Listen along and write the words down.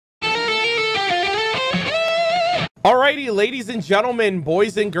Alrighty, ladies and gentlemen,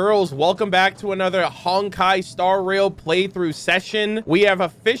 boys and girls, welcome back to another Honkai Star Rail playthrough session. We have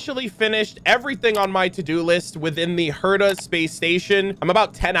officially finished everything on my to-do list within the Herta Space Station. I'm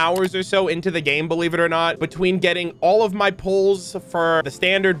about 10 hours or so into the game, believe it or not, between getting all of my pulls for the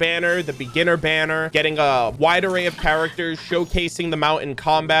standard banner, the beginner banner, getting a wide array of characters, showcasing them out in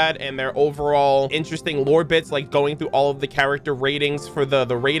combat and their overall interesting lore bits, like going through all of the character ratings for the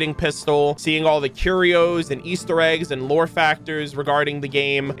rating pistol, seeing all the curios and Easter eggs and lore factors regarding the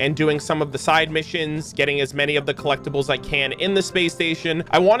game, and doing some of the side missions, getting as many of the collectibles I can in the space station.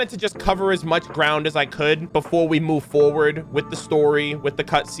 I wanted to just cover as much ground as I could before we move forward with the story, with the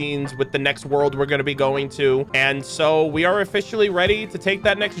cutscenes, with the next world we're going to be going to. And so we are officially ready to take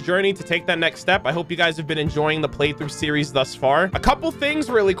that next journey, to take that next step. I hope you guys have been enjoying the playthrough series thus far. A couple things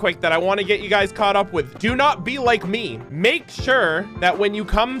really quick that I want to get you guys caught up with. Do not be like me. Make sure that when you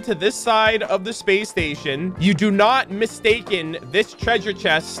come to this side of the space station, you do not mistaken this treasure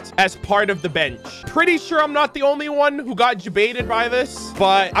chest as part of the bench. Pretty sure I'm not the only one who got debated by this,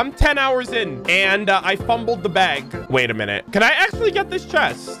 but I'm 10 hours in and I fumbled the bag. Wait a minute. Can I actually get this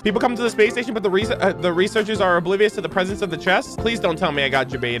chest? People come to the space station, but the researchers are oblivious to the presence of the chest. Please don't tell me I got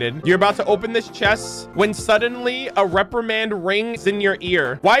debated. You're about to open this chest when suddenly a reprimand rings in your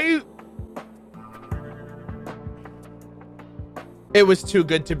ear. Why are you... It was too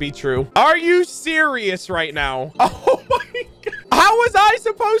good to be true. Are you serious right now? Oh my God. How was I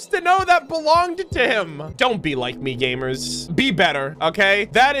supposed to know that belonged to him? Don't be like me, gamers. Be better, okay?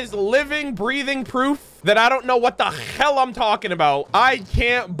 That is living, breathing proof that I don't know what the hell I'm talking about. I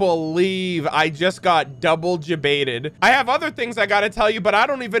can't believe I just got double debated. I have other things I gotta tell you, but I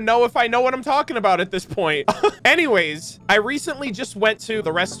don't even know if I know what I'm talking about at this point. Anyways, I recently just went to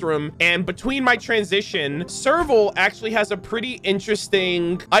the restroom, and between my transition, Serval actually has a pretty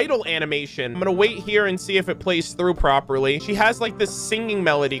interesting idle animation. I'm gonna wait here and see if it plays through properly. She has like this singing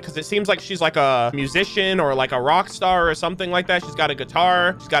melody because it seems like she's like a musician or like a rock star or something like that. She's got a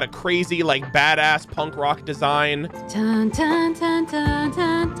guitar. She's got a crazy like badass punk rock design. Dun, dun, dun, dun,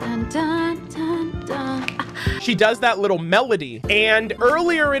 dun, dun, dun, dun, dun. She does that little melody. And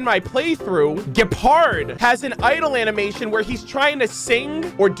earlier in my playthrough, Gepard has an idle animation where he's trying to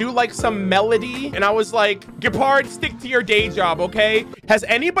sing or do like some melody. And I was like, Gepard, stick to your day job, okay? Has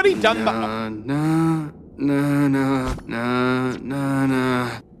anybody done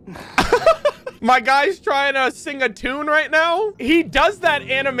My guy's trying to sing a tune right now. He does that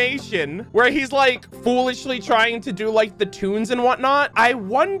animation where he's like foolishly trying to do like the tunes and whatnot. I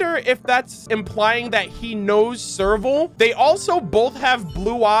wonder if that's implying that he knows Serval. They also both have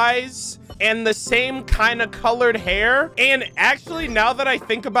blue eyes and the same kind of colored hair. And actually, now that I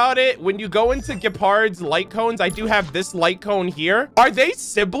think about it, when you go into Gepard's light cones, I do have this light cone here. Are they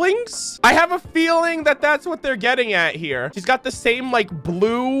siblings? I have a feeling that that's what they're getting at here. She's got the same like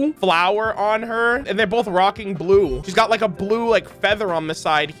blue flower on her, and they're both rocking blue. She's got like a blue like feather on the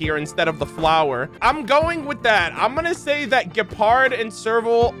side here instead of the flower. I'm going with that. I'm gonna say that Gepard and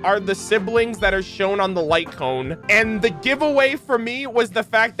Serval are the siblings that are shown on the light cone. And the giveaway for me was the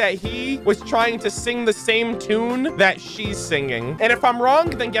fact that he was trying to sing the same tune that she's singing. And if I'm wrong,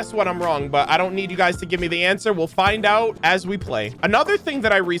 then guess what? I'm wrong, but I don't need you guys to give me the answer. We'll find out as we play. Another thing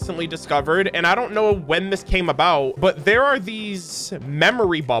that I recently discovered, and I don't know when this came about, but there are these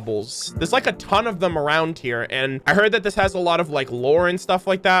memory bubbles. There's like a ton of them around here, and I heard that this has a lot of like lore and stuff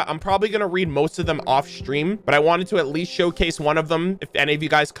like that. I'm probably gonna read most of them off stream, but I wanted to at least showcase one of them if any of you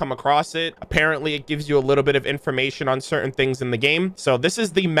guys come across it. Apparently, it gives you a little bit of information on certain things in the game. So this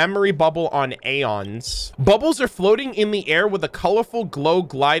is the memory bubble on Aeons. Bubbles are floating in the air with a colorful glow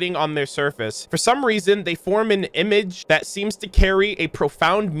gliding on their surface. For some reason, they form an image that seems to carry a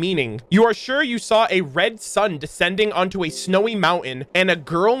profound meaning. You are sure you saw a red sun descending onto a snowy mountain and a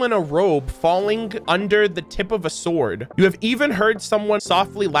girl in a robe falling under the tip of a sword. You have even heard someone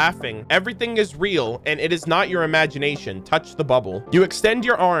softly laughing. Everything is real, and it is not your imagination. Touch the bubble. You extend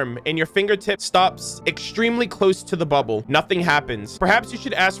your arm, and your fingertip stops extremely close to the bubble. Nothing happens. Perhaps you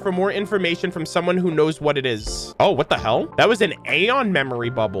should ask for more information from someone who knows what it is. Oh, what the hell? That was an Aeon memory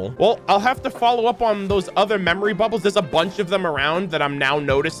bubble. Well, I'll have to follow up on those other memory bubbles. There's a bunch of them around that I'm now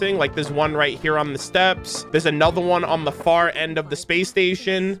noticing. Like there's one right here on the steps. There's another one on the far end of the space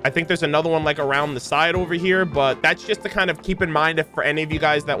station. I think there's another one like around the side over here, but that's just to kind of keep in mind if for any of you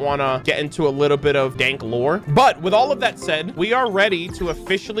guys that want to get into a little bit of dank lore. But with all of that said, we are ready to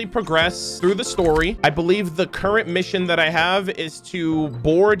officially progress through the story. I believe the current mission that I have is to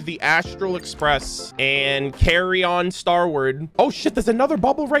board the Astral Astral Express and carry on starward. Oh shit, there's another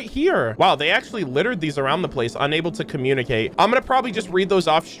bubble right here. Wow, they actually littered these around the place, unable to communicate. I'm gonna probably just read those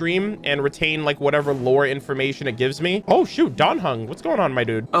off stream and retain like whatever lore information it gives me. Oh shoot, Don Hung, what's going on, my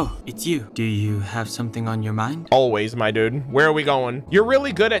dude? Oh, it's you. Do you have something on your mind? Always, my dude. Where are we going? You're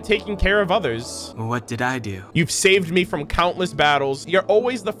really good at taking care of others. What did I do? You've saved me from countless battles. You're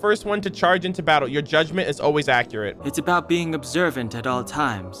always the first one to charge into battle. Your judgment is always accurate. It's about being observant at all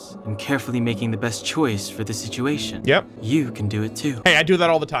times and carefully making the best choice for the situation. Yep. You can do it too. Hey, I do that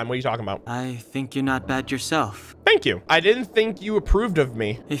all the time. What are you talking about? I think you're not bad yourself. Thank you. I didn't think you approved of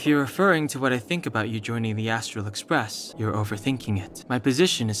me. If you're referring to what I think about you joining the Astral Express, you're overthinking it. My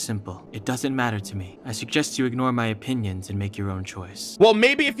position is simple. It doesn't matter to me. I suggest you ignore my opinions and make your own choice. Well,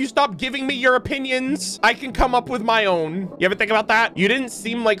 maybe if you stop giving me your opinions, I can come up with my own. You ever think about that? You didn't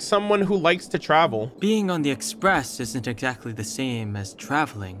seem like someone who likes to travel. Being on the Express isn't exactly the same as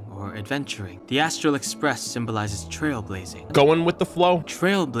traveling or adventuring. The Astral Express symbolizes trailblazing. Going with the flow.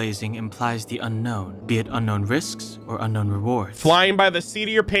 Trailblazing implies the unknown, be it unknown risks or unknown rewards. Flying by the seat of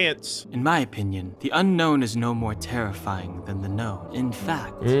your pants. In my opinion, the unknown is no more terrifying than the known. In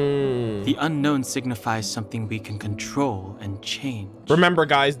fact, the unknown signifies something we can control and change. Remember,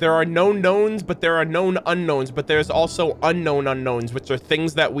 guys, there are known knowns, but there are known unknowns, but there's also unknown unknowns, which are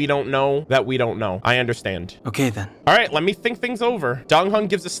things that we don't know that we don't know. I understand. Okay, then. All right, let me think things over. Dong Hung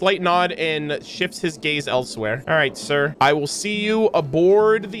gives a slight nod and shifts his gaze elsewhere. All right, sir. I will see you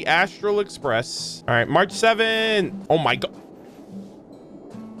aboard the Astral Express. All right, March 7th. Oh my God.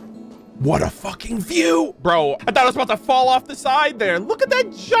 What a fucking view. Bro, I thought I was about to fall off the side there. Look at that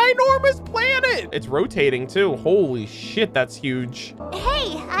ginormous planet. It's rotating too. Holy shit, that's huge.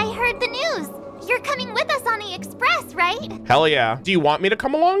 Hey, I heard the news. You're coming with us on the Express, right? Hell yeah. Do you want me to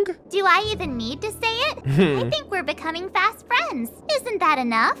come along? Do I even need to say it? I think we're becoming fast friends. Isn't that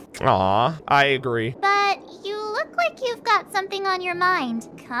enough? Aw, I agree. But you look like you've got something on your mind.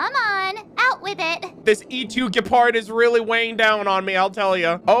 Come on, out with it. This E2 Gepard is really weighing down on me, I'll tell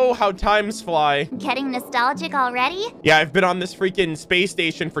you. Oh, how times fly. Getting nostalgic already? Yeah, I've been on this freaking space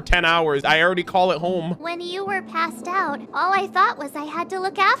station for 10 hours. I already call it home. When you were passed out, all I thought was I had to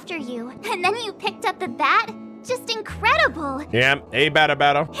look after you. And then you picked up the bat? Just incredible. Yeah, hey,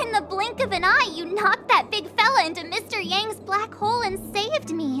 bada. In the blink of an eye, you knocked that big fella into Mr. Yang's black hole and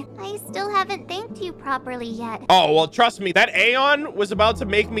saved me. I still haven't thanked you properly yet. Oh, well, trust me, that Aeon was about to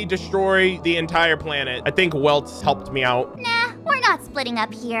make me destroy the entire planet. I think Welt's helped me out. Nah, we're not splitting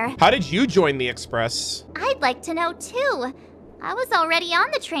up here. How did you join the Express? I'd like to know too. I was already on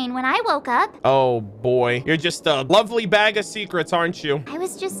the train when I woke up. Oh boy, you're just a lovely bag of secrets, aren't you? I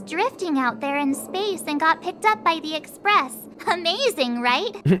was just drifting out there in space and got picked up by the Express. Amazing,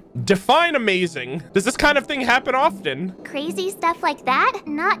 right? Define amazing. Does this kind of thing happen often? Crazy stuff like that?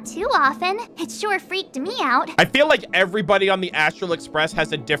 Not too often. It sure freaked me out. I feel like everybody on the Astral Express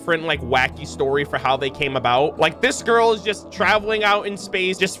has a different, like, wacky story for how they came about. Like, this girl is just traveling out in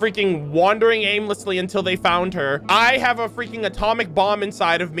space, just freaking wandering aimlessly until they found her. I have a freaking atomic bomb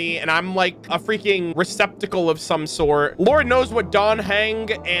inside of me, and I'm like a freaking receptacle of some sort. Lord knows what Don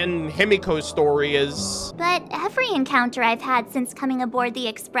Hang and Himiko's story is. But every encounter I've had since coming aboard the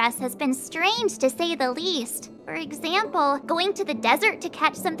Express has been strange, to say the least. For example, going to the desert to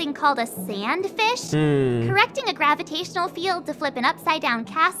catch something called a sandfish, correcting a gravitational field to flip an upside-down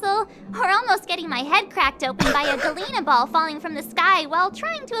castle, or almost getting my head cracked open by a Galena ball falling from the sky while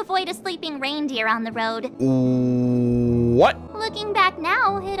trying to avoid a sleeping reindeer on the road. What? Looking back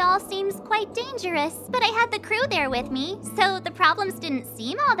now, it all seems quite dangerous, but I had the crew there with me, so the problems didn't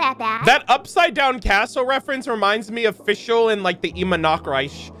seem all that bad. That upside-down castle reference reminds me of Fischl in, like, the Ima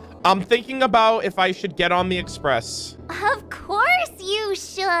Nachreich. I'm thinking about if I should get on the Express. Of course you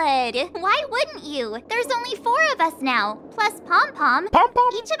should. Why wouldn't you? There's only 4 of us now, plus Pom Pom. Pom Pom?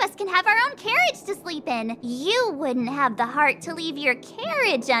 Each of us can have our own carriage to sleep in. You wouldn't have the heart to leave your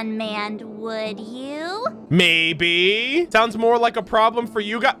carriage unmanned, would you? Maybe. Sounds more like a problem for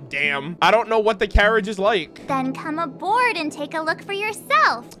you guys. Damn, I don't know what the carriage is like. Then come aboard and take a look for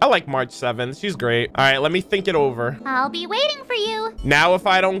yourself. I like March 7th. She's great. All right, let me think it over. I'll be waiting for you. Now, if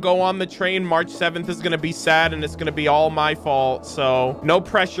I don't go on the train, March 7th is gonna be sad and it's gonna be all my fault. So no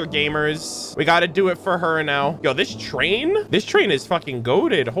pressure, gamers. We gotta do it for her now. Yo, this train is fucking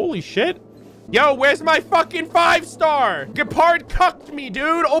goated. Holy shit. Yo, where's my fucking 5-star? Gepard cucked me,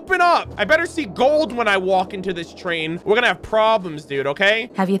 dude. Open up. I better see gold when I walk into this train. We're gonna have problems, dude, okay?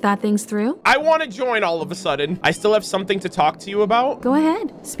 Have you thought things through? I want to join all of a sudden. I still have something to talk to you about. Go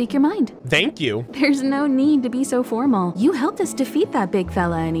ahead. Speak your mind. Thank you. There's no need to be so formal. You helped us defeat that big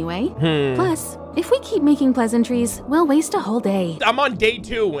fella anyway. Plus, If we keep making pleasantries, we'll waste a whole day. I'm on day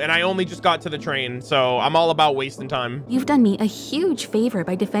 2 and I only just got to the train, so I'm all about wasting time. You've done me a huge favor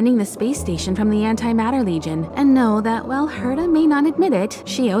by defending the space station from the Antimatter Legion, and know that while Herta may not admit it,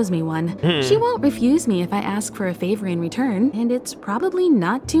 she owes me one. She won't refuse me if I ask for a favor in return, and it's probably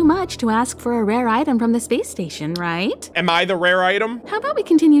not too much to ask for a rare item from the space station, right? Am I the rare item? How about we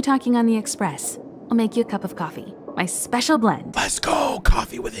continue talking on the express? I'll make you a cup of coffee. My special blend. Let's go.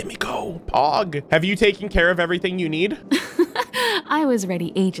 Coffee with Himiko. Pog. Have you taken care of everything you need? I was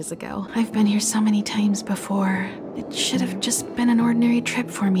ready ages ago. I've been here so many times before. It should have just been an ordinary trip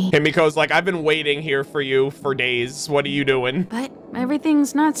for me. Himiko's like, I've been waiting here for you for days. What are you doing? But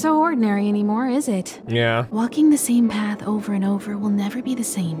everything's not so ordinary anymore, is it? Yeah. Walking the same path over and over will never be the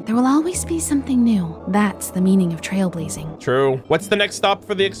same. There will always be something new. That's the meaning of trailblazing. True. What's the next stop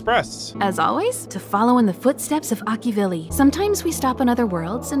for the express? As always, to follow in the footsteps of Akivili. Sometimes we stop on other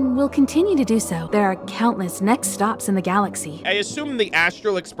worlds, and we'll continue to do so. There are countless next stops in the galaxy. I assume the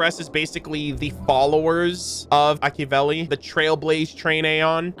Astral Express is basically the followers of Akiveli, the Trailblaze train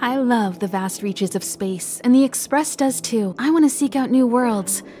Aeon. I love the vast reaches of space, and the Express does too. I want to seek out new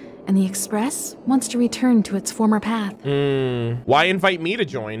worlds, and the Express wants to return to its former path. Why invite me to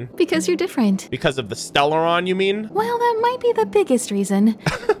join? Because you're different. Because of the Stellaron, you mean? Well, that might be the biggest reason.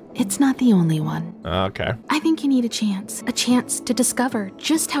 It's not the only one. Okay. I think you need a chance to discover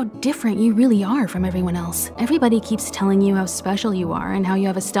just how different you really are from everyone else. Everybody keeps telling you how special you are and how you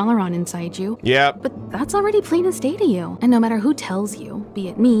have a Stellaron inside you. Yep. But that's already plain as day to you. And no matter who tells you, be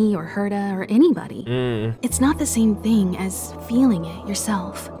it me or Herta or anybody, it's not the same thing as feeling it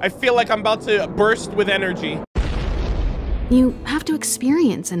yourself. I feel like I'm about to burst with energy. You have to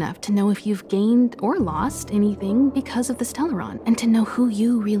experience enough to know if you've gained or lost anything because of the Stellaron, and to know who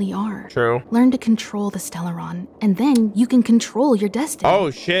you really are. True. Learn to control the Stellaron, and then you can control your destiny.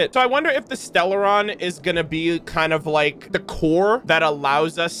 Oh, shit. So I wonder if the Stellaron is gonna be kind of like the core that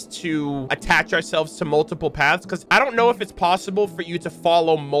allows us to attach ourselves to multiple paths, because I don't know if it's possible for you to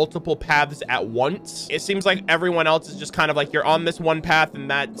follow multiple paths at once. It seems like everyone else is just kind of like you're on this one path and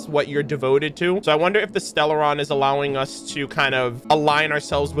that's what you're devoted to. So I wonder if the Stellaron is allowing us to kind of align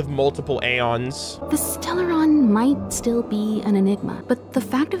ourselves with multiple Aeons. The Stellaron might still be an enigma, but the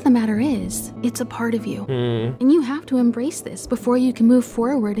fact of the matter is, it's a part of you. And you have to embrace this before you can move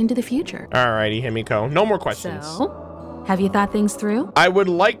forward into the future. Alrighty, Himiko. No more questions. So, have you thought things through? I would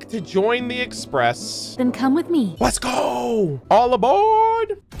like to join the Express. Then come with me. Let's go! All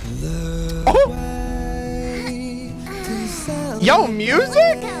aboard! Oh! Yo,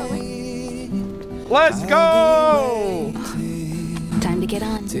 music? Let's go! Time to get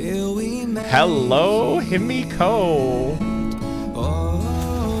on. Hello, Himiko.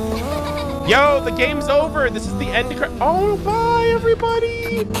 Yo, the game's over. This is the end. Oh, bye,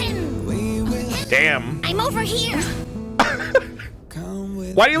 everybody. Damn. I'm over here.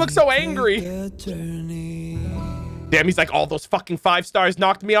 Why do you look so angry? Damn, he's like, all those fucking 5 stars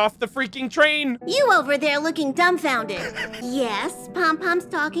knocked me off the freaking train. You over there looking dumbfounded. Yes, Pom-Pom's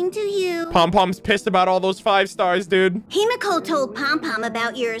talking to you. Pom-Pom's pissed about all those 5 stars, dude. Himiko told Pom-Pom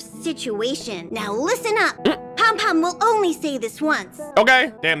about your situation. Now listen up. Pom-Pom will only say this once.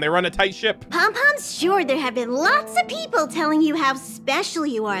 Okay. Damn, they run a tight ship. Pom-Pom's sure there have been lots of people telling you how special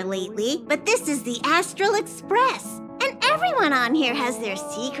you are lately, but this is the Astral Express. And everyone on here has their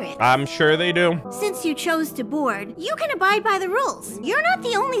secrets. I'm sure they do. Since you chose to board, you can abide by the rules. You're not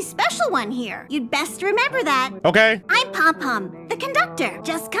the only special one here. You'd best remember that. Okay. I'm Pom-Pom, the conductor.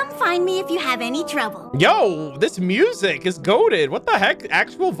 Just come find me if you have any trouble. Yo, this music is goated. What the heck?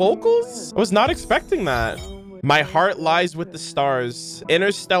 Actual vocals? I was not expecting that. My heart lies with the stars.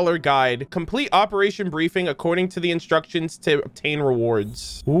 Interstellar guide. Complete operation briefing according to the instructions to obtain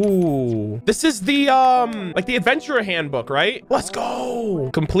rewards. Ooh. This is the, like the adventurer handbook, right? Let's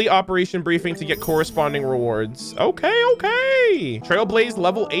go. Complete operation briefing to get corresponding rewards. Okay, okay. Trailblaze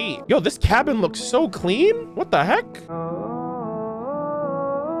level 8. Yo, this cabin looks so clean. What the heck?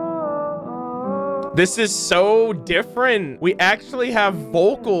 This is so different. We actually have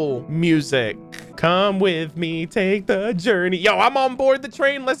vocal music. Come with me, take the journey. Yo, I'm on board the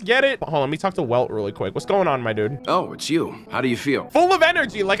train. Let's get it. Hold on, let me talk to Welt really quick. What's going on, my dude? Oh, it's you. How do you feel? Full of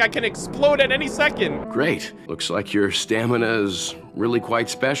energy, like I can explode at any second. Great. Looks like your stamina is really quite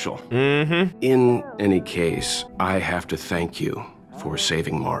special. In any case, I have to thank you for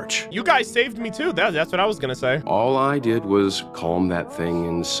saving March. You guys saved me too. That's what I was gonna say. All I did was calm that thing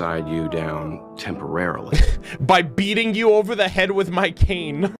inside you down temporarily. By beating you over the head with my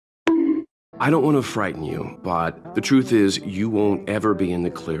cane. I don't want to frighten you, but the truth is you won't ever be in the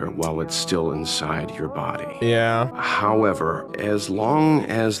clear while it's still inside your body. Yeah. However, as long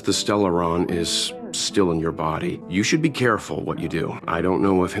as the Stellaron is still in your body, you should be careful what you do. I don't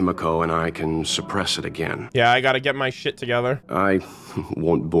know if Himiko and I can suppress it again. Yeah, I gotta get my shit together. I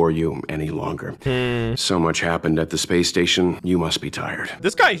won't bore you any longer. So much happened at the space station, you must be tired.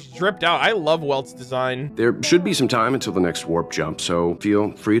 This guy's dripped out. I love Welt's design. There should be some time until the next warp jump, so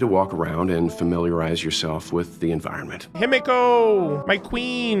feel free to walk around and familiarize yourself with the environment. Himiko, my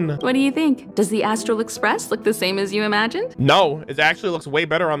queen. What do you think? Does the Astral Express look the same as you imagined? No, it actually looks way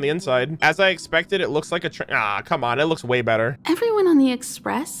better on the inside. As I expected, it looks like a train. Ah, come on, it looks way better. Everyone on the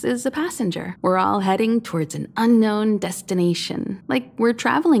Express is a passenger. We're all heading towards an unknown destination. Like we're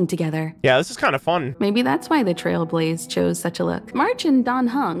traveling together. Yeah, this is kind of fun. Maybe that's why the Trailblaze chose such a look. March and Don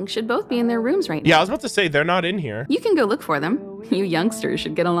Hung should both be in their rooms right now. Yeah, I was about to say, they're not in here. You can go look for them. You youngsters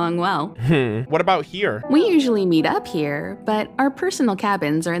should get along well. What about here? We usually meet up here, but our personal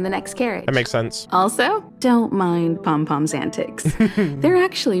cabins are in the next carriage. That makes sense. Also, don't mind Pom Pom's antics. They're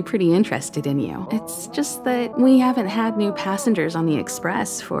actually pretty interested in you. It's just that we haven't had new passengers on the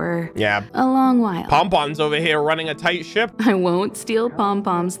Express for a long while. Pom Pom's over here running a tight ship. I won't steal Pom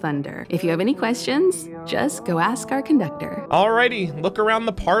Pom's thunder. If you have any questions, just go ask our conductor. Alrighty, look around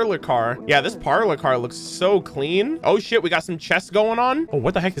the parlor car. Yeah, this parlor car looks so clean. Oh shit, we got some chests going on. Oh,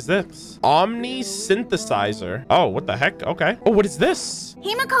 what the heck is this? Omni synthesizer. Oh, what the heck? Okay. Oh, what is this?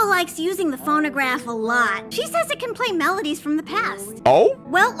 Himiko likes using the phonograph a lot. She says it can play melodies from the past. Oh?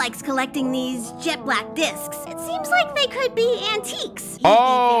 Welt likes collecting these jet black discs. It seems like they could be antiques. He'd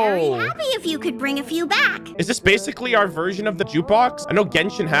Oh. be very happy if you could bring a few back. Is this basically our version of the jukebox? I know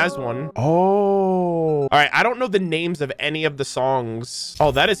Genshin has one. Oh. All right, I don't know the names of any of the songs.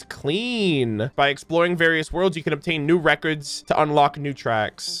 Oh, that is clean. By exploring various worlds, you can obtain new records to unlock new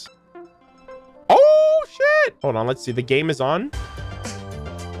tracks. Oh, shit. Hold on, let's see. The game is on.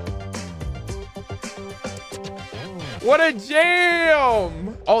 What a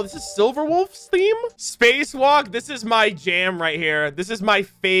jam! Oh, this is Silverwolf's theme? Spacewalk, this is my jam right here. This is my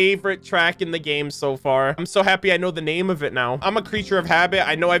favorite track in the game so far. I'm so happy I know the name of it now. I'm a creature of habit.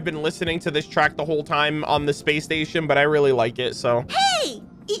 I know I've been listening to this track the whole time on the space station, but I really like it, so. Hey!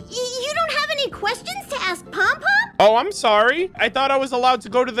 You don't have any questions to ask Pom Pom? Oh, I'm sorry. I thought I was allowed to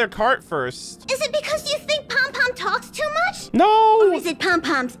go to their cart first. Is it because you think Pom Pom talks too much? Or No. is it Pom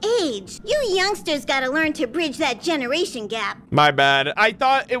Pom's age? You youngsters gotta learn to bridge that generation gap. My bad. I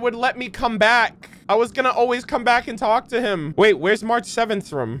thought it would let me come back. I was gonna always come back and talk to him. Wait, where's March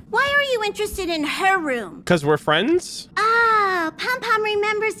 7th room? Why are you interested in her room? Because we're friends? Ah, Pom Pom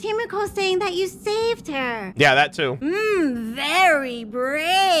remembers Himiko saying that you saved her. Yeah, that too. Very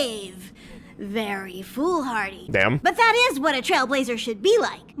brave. Very foolhardy. Damn. But that is what a trailblazer should be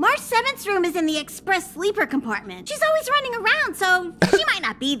like. March 7th's room is in the express sleeper compartment. She's always running around, so she might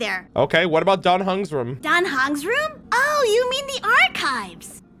not be there. Okay, what about Don Hung's room? Don Hong's room? Oh, you mean the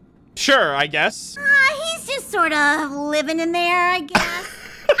archives? Sure, I guess. He's just sort of living in there, I guess.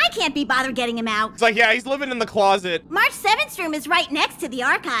 I can't be bothered getting him out. It's like, yeah, he's living in the closet. March 7th's room is right next to the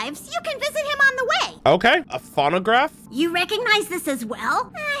archives. You can visit him on the way. Okay, a phonograph? You recognize this as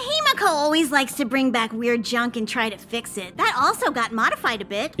well? Himiko always likes to bring back weird junk and try to fix it. That also got modified a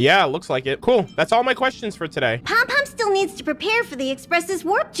bit. Yeah, looks like it. Cool, that's all my questions for today. Pom Pom still needs to prepare for the Express's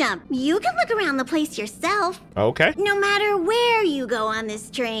warp jump. You can look around the place yourself. Okay. No matter where you go on this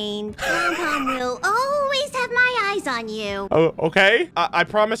train, Pom Pom will always have my eyes on you. Oh, okay. I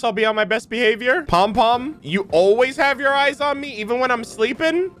promise I'll be on my best behavior. Pom Pom, you always have your eyes on me, even when I'm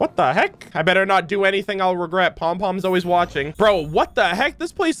sleeping? What the heck? I better not do anything I'll regret. Pom Pom's always watching. Bro, what the heck?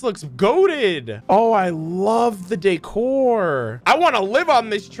 This place looks goated. Oh, I love the decor. I want to live on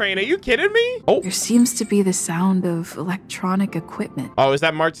this train. Are you kidding me? Oh. There seems to be the sound of electronic equipment. Oh, is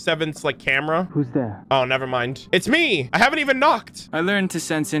that March 7th's, like, camera? Who's there? Oh, never mind. It's me. I haven't even knocked. I learned to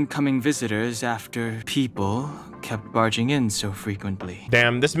sense incoming visitors after people kept barging in so frequently.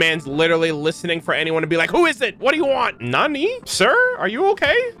 Damn, this man's literally listening for anyone to be like, who is it? What do you want? Nani? Sir, are you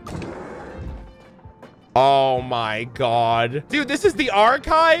okay? Oh my God. Dude, this is the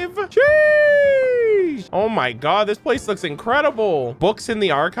archive? Sheesh. Oh my God, this place looks incredible. Books in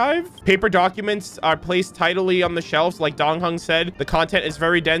the archive? Paper documents are placed tidily on the shelves. Like Dong Hung said, the content is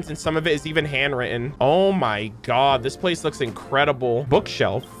very dense and some of it is even handwritten. Oh my God, this place looks incredible.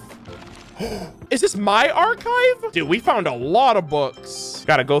 Bookshelf. Is this my archive? Dude, we found a lot of books.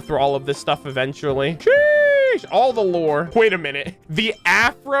 Gotta go through all of this stuff eventually. Sheesh, all the lore. Wait a minute. The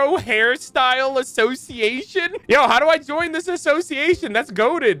Afro Hairstyle Association? Yo, how do I join this association? That's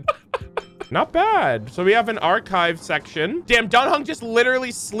goated. Not bad. So we have an archive section. Damn, Dunhung just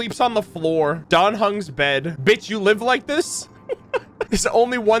literally sleeps on the floor. Dunhung's bed. Bitch, you live like this? There's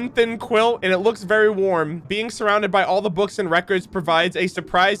only one thin quilt, and it looks very warm. Being surrounded by all the books and records provides a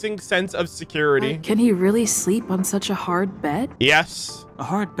surprising sense of security. Can he really sleep on such a hard bed? Yes. A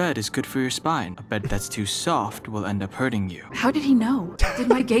hard bed is good for your spine. A bed that's too soft will end up hurting you. How did he know? Did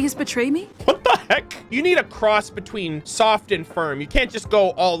my gaze betray me? What the heck? You need a cross between soft and firm. You can't just go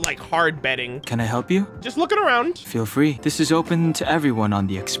all like hard bedding. Can I help you? Just looking around. Feel free. This is open to everyone on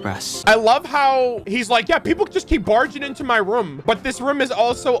the Express. I love how he's like, yeah, people just keep barging into my room, but this room is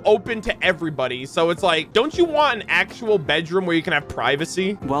also open to everybody. So it's like, don't you want an actual bedroom where you can have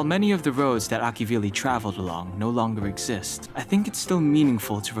privacy? While many of the roads that Akivili traveled along no longer exist, I think it's still meaningful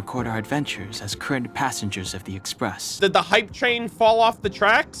to record our adventures as current passengers of the Express. Did the hype train fall off the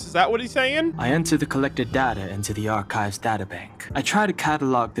tracks? Is that what he's saying? I enter the collected data into the archive's databank. I try to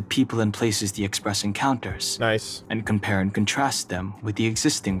catalog the people and places the Express encounters. Nice. And compare and contrast them with the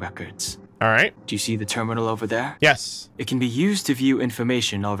existing records. All right. Do you see the terminal over there? Yes. It can be used to view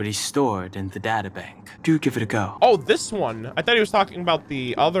information already stored in the databank. Do give it a go. Oh, this one. I thought he was talking about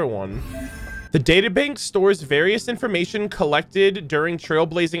the other one. The databank stores various information collected during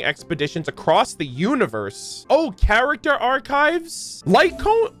trailblazing expeditions across the universe. Oh, character archives? Light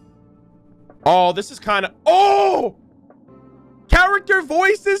cone? Oh, this is kind of... Oh! Character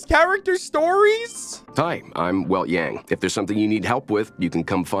voices, character stories? Hi, I'm Welt Yang. If there's something you need help with, you can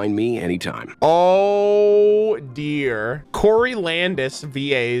come find me anytime. Oh, dear. Corey Landis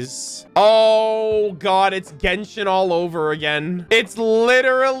VAs. Oh, God, it's Genshin all over again. It's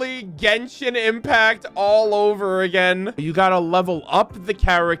literally Genshin Impact all over again. You gotta level up the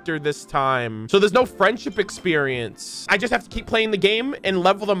character this time. So there's no friendship experience. I just have to keep playing the game and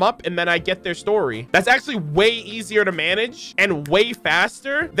level them up, and then I get their story. That's actually way easier to manage and way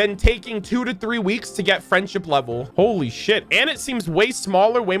faster than taking 2 to 3 weeks to get friendship level. Holy shit. And it seems way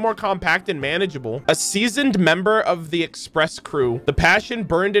smaller, way more compact and manageable. A seasoned member of the Express crew. The passion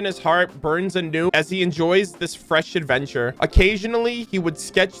burned in his heart burns anew as he enjoys this fresh adventure. Occasionally, he would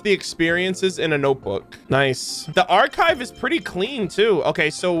sketch the experiences in a notebook. Nice. The archive is pretty clean too. Okay,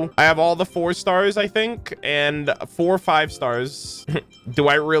 so I have all the 4 stars, I think, and 4 5 stars. Do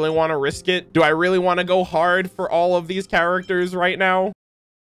I really want to risk it? Do I really want to go hard for all of these characters right now?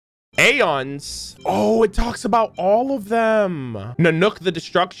 Aeons. Oh, it talks about all of them. Nanook the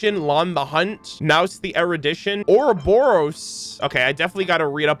Destruction, Lon the Hunt, Naus the Erudition, Ouroboros. Okay, I definitely got to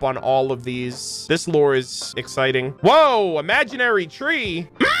read up on all of these. This lore is exciting. Whoa, imaginary tree.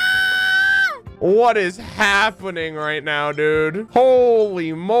 What is happening right now, dude?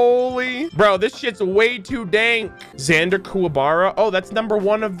 Holy moly. Bro, this shit's way too dank. Xander Kuwabara. Oh, that's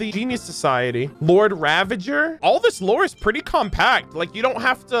 #1 of the Genius Society. Lord Ravager. All this lore is pretty compact. Like, you don't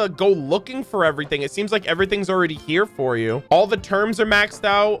have to go looking for everything. It seems like everything's already here for you. All the terms are maxed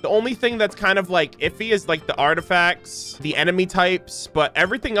out. The only thing that's kind of like iffy is like the artifacts, the enemy types, but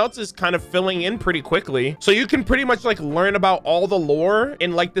everything else is kind of filling in pretty quickly. So you can pretty much like learn about all the lore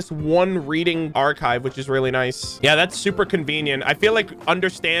in like this one reading archive, which is really nice. Yeah, that's super convenient. I feel like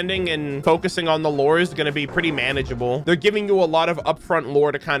understanding and focusing on the lore is going to be pretty manageable. They're giving you a lot of upfront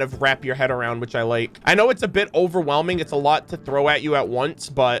lore to kind of wrap your head around, which I like. I know it's a bit overwhelming. It's a lot to throw at you at once,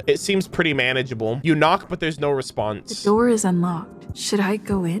 but it seems pretty manageable. You knock, but there's no response. The door is unlocked. Should I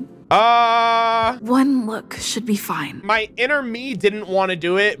go in? One look should be fine. My inner me didn't want to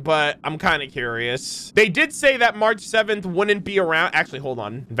do it, but I'm kind of curious. They did say that March 7th wouldn't be around. Actually, hold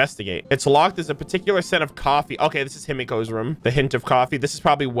on. Investigate. It's locked. There's a particular scent of coffee. Okay, this is Himiko's room. The hint of coffee. This is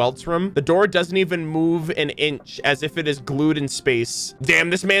probably Welt's room. The door doesn't even move an inch, as if it is glued in space. Damn,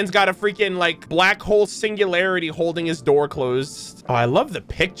 this man's got a freaking like black hole singularity holding his door closed. Oh, I love the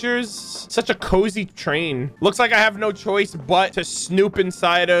pictures. Such a cozy train. Looks like I have no choice but to snoop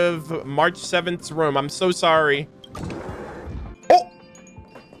inside of March 7th's room. I'm so sorry. Oh!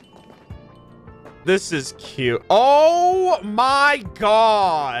 This is cute. Oh my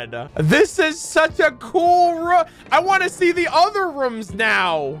god. This is such a cool room. I want to see the other rooms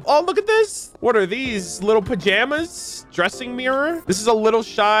now. Oh, look at this. What are these? Little pajamas? Dressing mirror? This is a little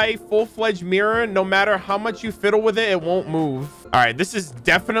shy, full-fledged mirror. No matter how much you fiddle with it, it won't move. All right, this is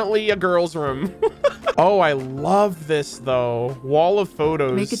definitely a girl's room. Oh, I love this though. Wall of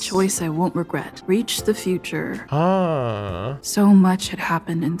photos. Make a choice I won't regret. Reach the future. Ah. So much had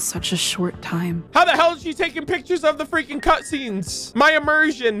happened in such a short time. How the hell is she taking pictures of the freaking cutscenes? My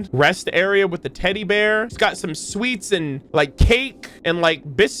immersion. Rest area with the teddy bear. It's got some sweets and like cake and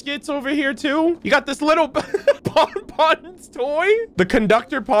like biscuits over here too. You got this little Pon-Pon's toy. The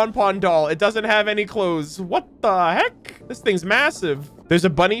conductor Pon-Pon doll. It doesn't have any clothes. What the heck? This thing's massive. There's a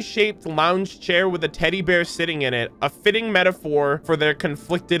bunny-shaped lounge chair with a teddy bear sitting in it. A fitting metaphor for their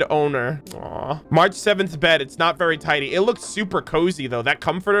conflicted owner. Aw. March 7th bed. It's not very tidy. It looks super cozy, though. That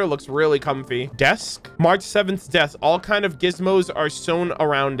comforter looks really comfy. Desk. March 7th desk. All kind of gizmos are sewn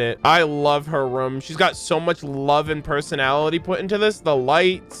around it. I love her room. She's got so much love and personality put into this. The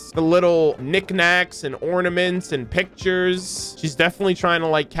lights, the little knickknacks and ornaments and pictures. She's definitely trying to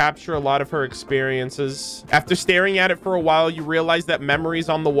like capture a lot of her experiences. After staring at it for a while, you realize that memories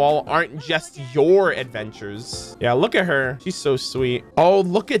on the wall aren't just your adventures. Yeah, look at her. She's so sweet. Oh,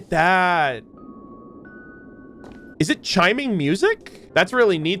 look at that. Is it chiming music? That's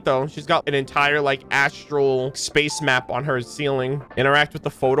really neat, though. She's got an entire, like, astral space map on her ceiling. Interact with the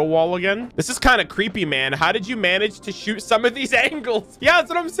photo wall again. This is kind of creepy, man. How did you manage to shoot some of these angles? Yeah, that's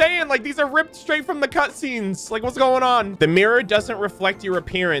what I'm saying. Like, these are ripped straight from the cutscenes. Like, what's going on? The mirror doesn't reflect your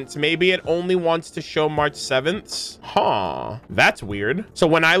appearance. Maybe it only wants to show March 7th. Huh. That's weird. So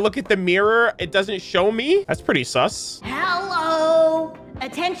when I look at the mirror, it doesn't show me? That's pretty sus. Hello.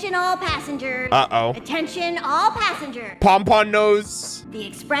 Attention all passengers. Uh-oh. Attention all passengers. Pompon nose. The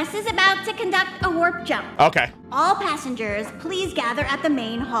Express is about to conduct a warp jump. Okay. All passengers, please gather at the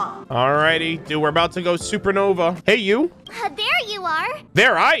main hall. Alrighty, dude, we're about to go supernova. Hey, you. There you are.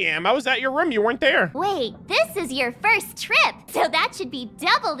 There I am. I was at your room. You weren't there. Wait, this is your first trip, so that should be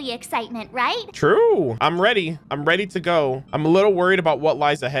double the excitement, right? True. I'm ready. I'm ready to go. I'm a little worried about what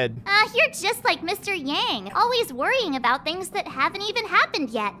lies ahead. You're just like Mr. Yang, always worrying about things that haven't even happened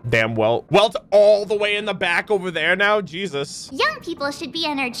yet. Damn well. Well, it's all the way in the back over there now. Jesus. Young people should be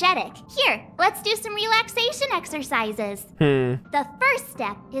energetic. Here, let's do some relaxation exercises. The first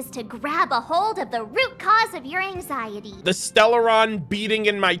step is to grab a hold of the root cause of your anxiety. The Stellaron beating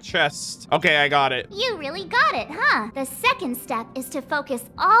in my chest. Okay, I got it. You really got it, huh? The second step is to focus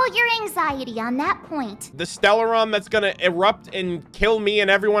all your anxiety on that point. The Stellaron that's gonna erupt and kill me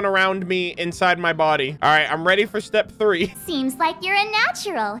and everyone around me inside my body. All right, I'm ready for step 3. Seems like you're a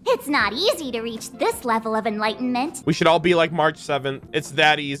natural. It's not easy to reach this level of enlightenment. We should all be like March 7th. It's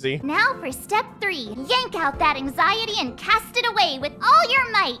that easy. Now for step 3. Yank out that anxiety and cast it away with all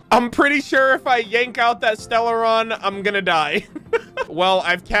your might. I'm pretty sure if I yank out that Stellaron, I'm gonna die. Well,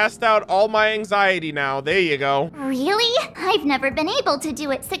 I've cast out all my anxiety now. There you go. Really? I've never been able to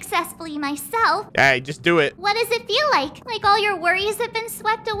do it successfully myself. Hey, just do it. What does it feel like? Like all your worries have been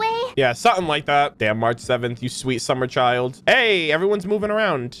swept away? Yeah, something like that. Damn, March 7th, you sweet summer child. Hey, everyone's moving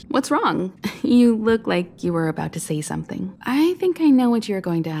around. What's wrong? You look like you were about to say something. I think I know what you're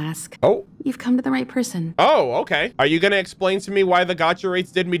going to ask. Oh. You've come to the right person. Oh, okay. Are you gonna explain to me why the gotcha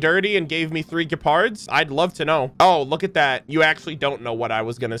rates did me dirty and gave me 3 gepards? I'd love to know. Oh, look at that. You actually don't know what I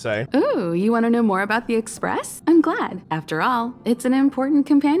was gonna say. Ooh, you want to know more about the Express? I'm glad. After all, it's an important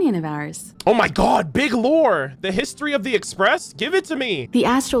companion of ours. Oh my god, big lore. The history of the Express? Give it to me. The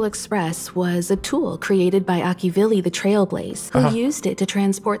Astral Express was a tool created by Akivili the Trailblaze, who used it to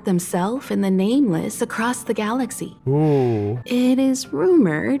transport themselves and the Nameless across the galaxy. Ooh. It is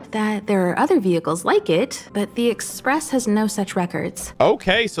rumored that there are other vehicles like it, but the Express has no such records.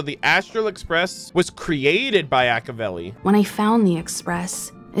 Okay, so the Astral Express was created by Akivili. When I found the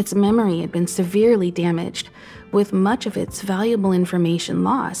Express, its memory had been severely damaged, with much of its valuable information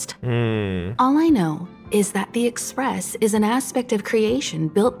lost. All I know is that the Express is an aspect of creation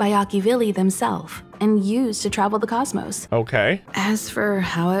built by Akivili themselves and used to travel the cosmos. Okay. As for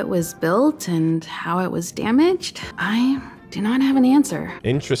how it was built and how it was damaged, I do not have an answer.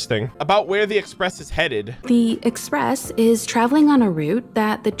 Interesting. About where the Express is headed. The Express is traveling on a route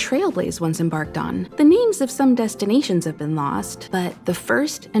that the Trailblaze once embarked on. The names of some destinations have been lost, but the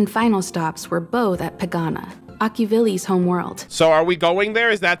first and final stops were both at Pagana, Akivili's home world. So are we going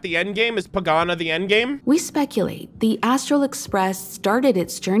there? Is that the end game? Is Pagana the end game? We speculate the Astral Express started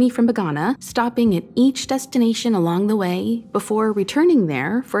its journey from Pagana, stopping at each destination along the way before returning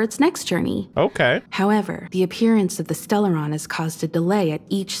there for its next journey. Okay. However, the appearance of the Stellaron has caused a delay at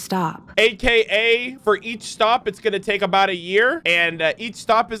each stop. AKA, for each stop, it's going to take about a year, and each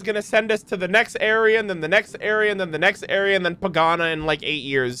stop is going to send us to the next area, and then the next area, and then the next area, and then Pagana in like 8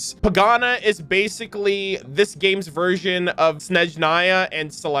 years. Pagana is basically this game's version of Snezhnaya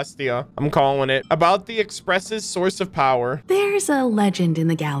and Celestia. I'm calling it. About the Express's source of power. There's a legend in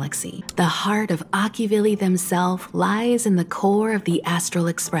the galaxy. The heart of Akivili themselves lies in the core of the Astral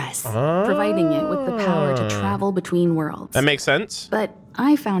Express, providing it with the power to travel between worlds. That makes sense. But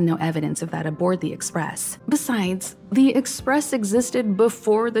I found no evidence of that aboard the Express. Besides, the Express existed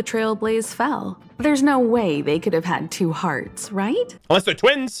before the Trailblaze fell. There's no way they could have had 2 hearts, right? Unless they're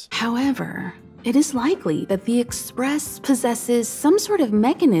twins. However, It is likely that the Express possesses some sort of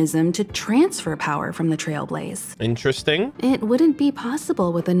mechanism to transfer power from the Trailblaze. Interesting. It wouldn't be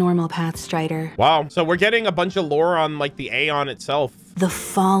possible with a normal Path Strider. Wow. So we're getting a bunch of lore on like the Aeon itself. The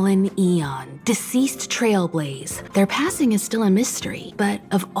fallen Eon, deceased Trailblaze. Their passing is still a mystery, but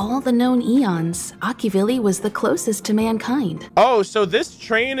of all the known Eons, Akivili was the closest to mankind. Oh, so this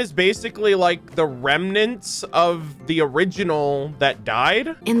train is basically like the remnants of the original that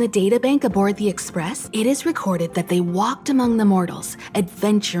died? In the databank aboard the Express, it is recorded that they walked among the mortals,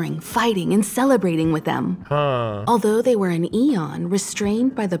 adventuring, fighting, and celebrating with them. Huh. Although they were an Eon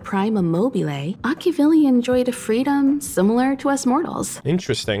restrained by the Prima Mobile, Akivili enjoyed a freedom similar to us mortals.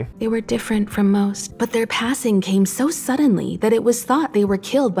 Interesting. They were different from most, but their passing came so suddenly that it was thought they were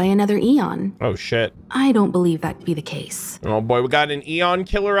killed by another Eon. Oh, shit. I don't believe that to be the case. Oh, boy, we got an Eon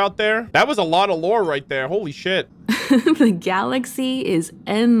killer out there. That was a lot of lore right there. Holy shit. The galaxy is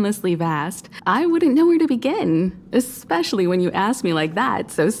endlessly vast. I wouldn't know where to begin, especially when you ask me like that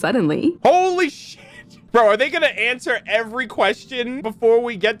so suddenly. Holy shit. Bro, are they gonna answer every question before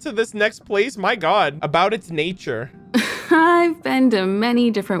we get to this next place? My God, about its nature. I've been to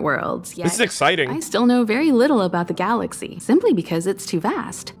many different worlds, yet This is exciting. I still know very little about the galaxy, simply because it's too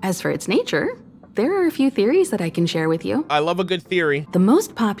vast. As for its nature, there are a few theories that I can share with you. I love a good theory. The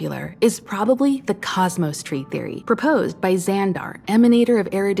most popular is probably the Cosmos Tree theory, proposed by Xandar, emanator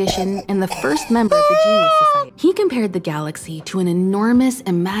of erudition and the first member of the Genius Society. He compared the galaxy to an enormous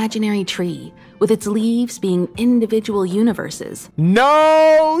imaginary tree, with its leaves being individual universes.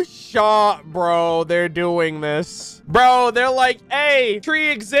 No shot, bro. They're doing this. Bro, they're like, hey, tree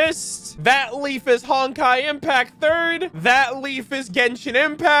exists. That leaf is Honkai Impact 3rd. That leaf is Genshin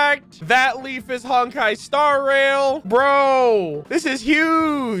Impact. That leaf is Honkai Star Rail. Bro, this is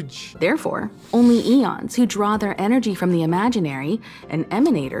huge. Therefore, only Eons who draw their energy from the imaginary and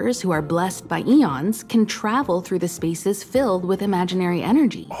emanators who are blessed by Eons can travel through the spaces filled with imaginary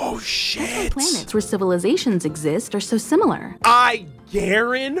energy. Oh, shit. Planets where civilizations exist are so similar. I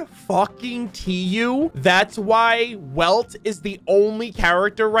guarantee you that's why Welt is the only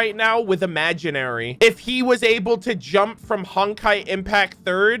character right now with imaginary. If he was able to jump from Honkai Impact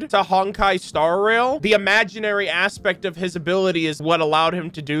 3rd to Honkai Star Rail, the imaginary aspect of his ability is what allowed him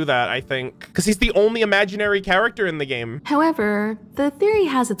to do that, I think. Because he's the only imaginary character in the game. However, the theory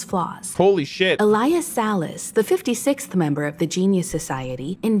has its flaws. Holy shit. Elias Salas, the 56th member of the Genius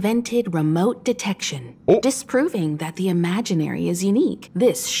Society, invented remote detection, disproving that the imaginary is unique.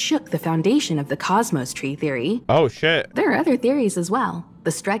 This shook the foundation of the Cosmos Tree theory. Oh, shit. There are other theories as well.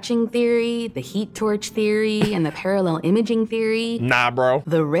 The stretching theory, the heat torch theory, and the parallel imaging theory. Nah, bro.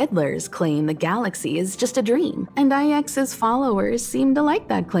 The Riddlers claim the galaxy is just a dream, and IX's followers seem to like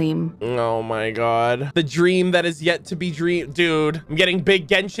that claim. Oh my God. The dream that is yet to be dreamed. Dude, I'm getting big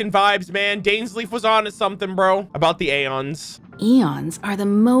Genshin vibes, man. Dainsleaf was on to something, bro. About the Aeons. Eons are the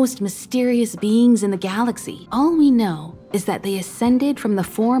most mysterious beings in the galaxy. All we know is that they ascended from the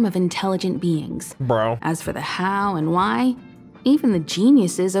form of intelligent beings. Bro. As for the how and why, even the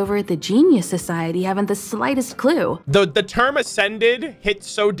geniuses over at the Genius Society haven't the slightest clue. The term ascended hits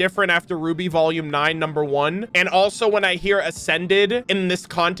so different after Ruby Volume 9, number 1. And also when I hear ascended in this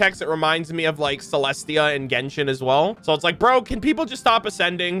context, it reminds me of like Celestia and Genshin as well. So it's like, bro, can people just stop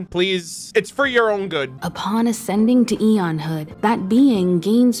ascending? Please, it's for your own good. Upon ascending to Eonhood, that being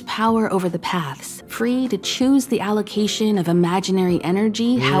gains power over the paths, free to choose the allocation of imaginary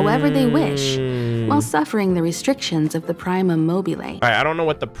energy however they wish, while suffering the restrictions of the Prima Mobile. All right, I don't know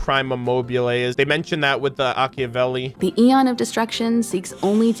what the Prima Mobile is. They mentioned that with the Achiavelli. The Eon of Destruction seeks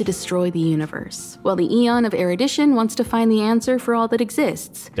only to destroy the universe, while the Eon of Erudition wants to find the answer for all that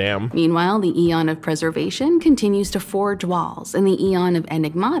exists. Damn. Meanwhile, the Eon of Preservation continues to forge walls, and the Eon of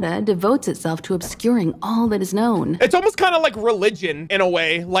Enigmata devotes itself to obscuring all that is known. It's almost kind of like religion in a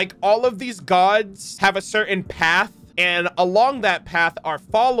way. Like all of these gods have a certain path, and along that path are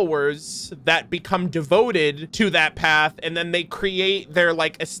followers that become devoted to that path, and then they create their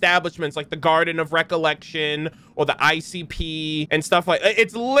like establishments like the Garden of Recollection or the ICP and stuff like that.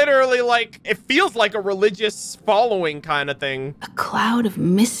 It's literally like, it feels like a religious following kind of thing. A cloud of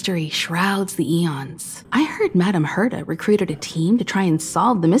mystery shrouds the Eons. I heard Madame Herta recruited a team to try and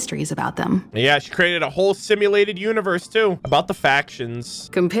solve the mysteries about them. Yeah, she created a whole simulated universe too, about the factions.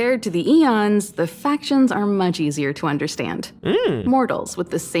 Compared to the Eons, the factions are much easier to understand. Mortals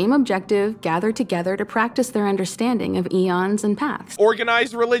with the same objective gather together to practice their understanding of Eons and paths.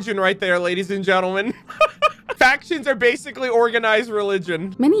 Organized religion right there, ladies and gentlemen. Factions are basically organized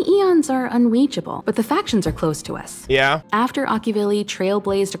religion. Many eons are unreachable, but the factions are close to us. Yeah. After Ocuvili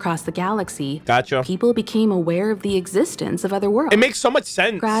trailblazed across the galaxy, Gotcha. people became aware of the existence of other worlds. It makes so much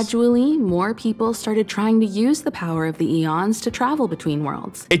sense. Gradually, more people started trying to use the power of the eons to travel between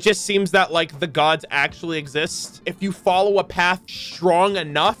worlds. It just seems that like the gods actually exist. If you follow a path strong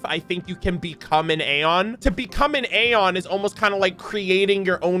enough, I think you can become an Aeon. To become an Aeon is almost kind of like creating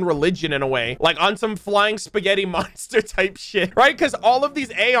your own religion in a way, like on some flying spaghetti monster type shit, right? Because all of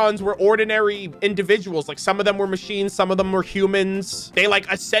these Aeons were ordinary individuals. Like some of them were machines, some of them were humans. They like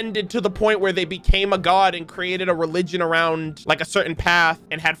ascended to the point where they became a god and created a religion around like a certain path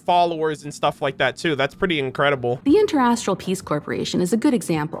and had followers and stuff like that too. That's pretty incredible. The Interastral Peace Corporation is a good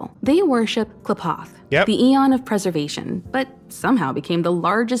example. They worship Klapoth, Yep. the Eon of Preservation, but somehow became the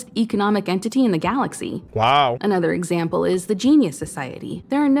largest economic entity in the galaxy. Wow. Another example is the Genius Society.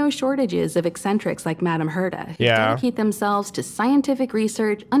 There are no shortages of eccentrics like Madame Herta who Yeah. dedicate themselves to scientific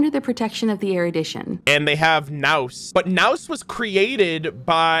research under the protection of the erudition. And they have Naus. But Naus was created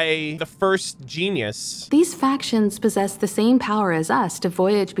by the first genius. These factions possess the same power as us to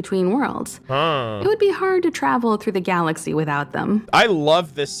voyage between worlds. It would be hard to travel through the galaxy without them. I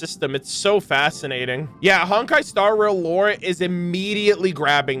love this system. It's so fascinating. Yeah, Honkai Star Rail lore is immediately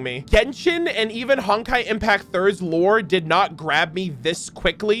grabbing me. Genshin and even Honkai Impact 3's lore did not grab me this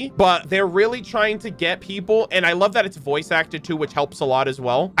quickly, but they're really trying to get people, and I love that it's voice acted too, which helps a lot as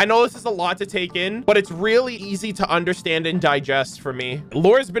well. I know this is a lot to take in, but it's really easy to understand and digest for me.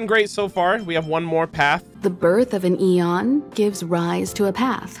 Lore has been great so far. We have one more path. The birth of an eon gives rise to a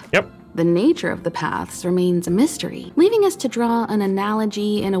path. Yep. The nature of the paths remains a mystery, leaving us to draw an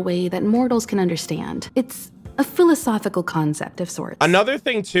analogy in a way that mortals can understand. It's a philosophical concept of sorts. Another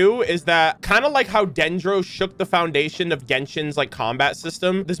thing too is that kind of like how Dendro shook the foundation of Genshin's like combat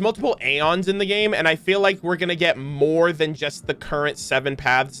system, there's multiple Aeons in the game, and I feel like we're gonna get more than just the current 7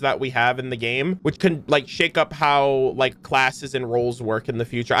 paths that we have in the game, which can like shake up how like classes and roles work in the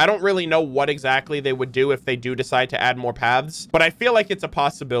future. I don't really know what exactly they would do if they do decide to add more paths, but I feel like it's a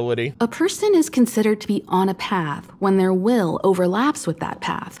possibility. A person is considered to be on a path when their will overlaps with that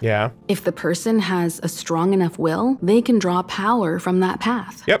path. Yeah. If the person has a strong enough will, they can draw power from that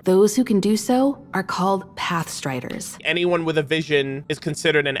path. Yep. Those who can do so are called path striders. Anyone with a vision is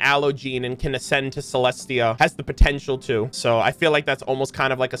considered an allogene and can ascend to Celestia, has the potential to. So I feel like that's almost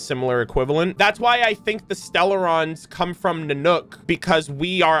kind of like a similar equivalent. That's why I think the Stellarons come from Nanook, because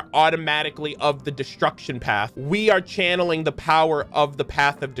we are automatically of the destruction path. We are channeling the power of the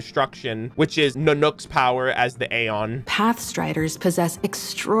path of destruction, which is Nanook's power as the Aeon. Path striders possess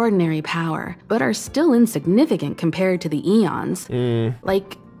extraordinary power, but are still insignificant compared to the eons.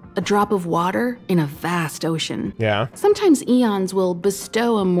 Like a drop of water in a vast ocean. Yeah. Sometimes eons will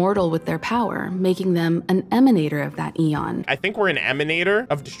bestow a mortal with their power, making them an emanator of that eon. I think we're an emanator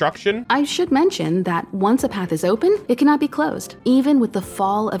of destruction. I should mention that once a path is open, it cannot be closed, even with the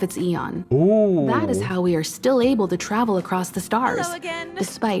fall of its eon. Ooh. That is how we are still able to travel across the stars,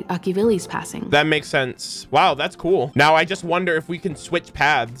 despite Ocuvili's passing. That makes sense. Wow, that's cool. Now I just wonder if we can switch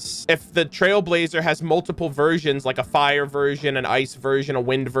paths. If the Trailblazer has multiple versions, like a fire version, an ice version, a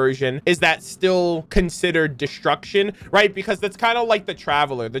wind version, is that still considered destruction, right? Because that's kind of like the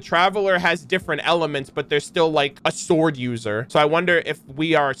Traveler. The Traveler has different elements, but they're still like a sword user. So I wonder if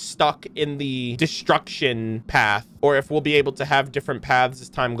we are stuck in the destruction path, or if we'll be able to have different paths as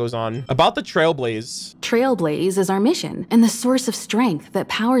time goes on. About the Trailblaze. Trailblaze is our mission and the source of strength that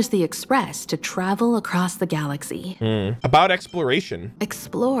powers the Express to travel across the galaxy. About exploration.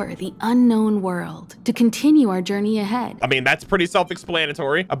 Explore the unknown world to continue our journey ahead. I mean, that's pretty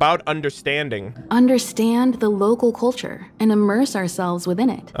self-explanatory. About understanding. Understand the local culture and immerse ourselves within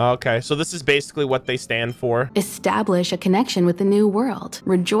it. Okay, so this is basically what they stand for. Establish a connection with the new world.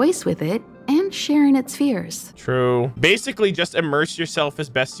 Rejoice with it and share in its fears. True. Basically, just immerse yourself as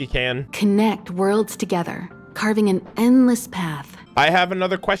best you can. Connect worlds together, carving an endless path. I have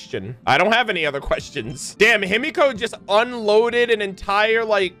another question. I don't have any other questions. Damn, Himiko just unloaded an entire,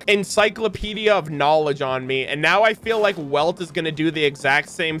 like, encyclopedia of knowledge on me. And now I feel like Welt is gonna do the exact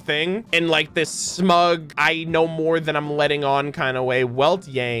same thing in, like, this smug, I know more than I'm letting on kind of way. Welt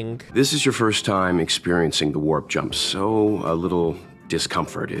Yang. This is your first time experiencing the warp jump, so a little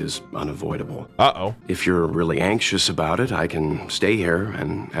discomfort is unavoidable. Uh-oh. If you're really anxious about it, I can stay here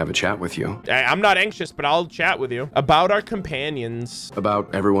and have a chat with you. I'm not anxious, but I'll chat with you. About our companions.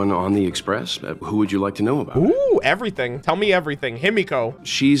 About everyone on the Express? Who would you like to know about? Ooh, everything. Tell me everything. Himiko.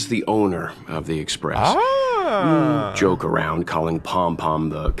 She's the owner of the Express. Ah. Joke around calling Pom Pom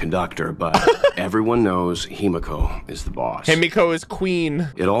the conductor, but Everyone knows Himiko is the boss. Himiko is queen.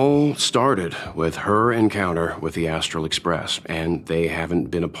 It all started with her encounter with the Astral Express, and they haven't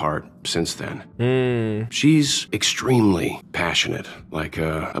been apart since then. She's extremely passionate, like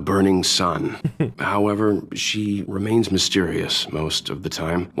a burning sun. However, she remains mysterious most of the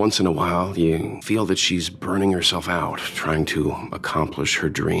time. Once in a while, you feel that she's burning herself out, trying to accomplish her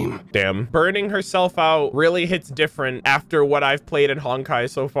dream. Damn. Burning herself out really hits different after what I've played in Honkai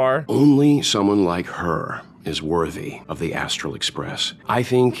so far. Only someone like her is worthy of the Astral Express. I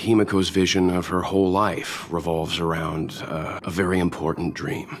think Himiko's vision of her whole life revolves around a very important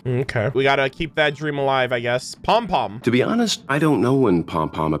dream. Okay. We gotta keep that dream alive, I guess. Pom Pom. To be honest, I don't know when Pom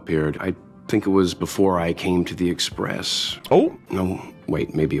Pom appeared. I think it was before I came to the Express. Oh. No,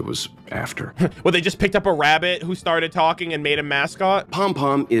 wait, maybe it was after. Well, they just picked up a rabbit who started talking and made him mascot? Pom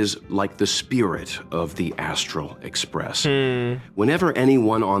Pom is like the spirit of the Astral Express. Whenever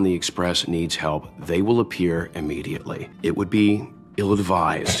anyone on the Express needs help, they will appear immediately. It would be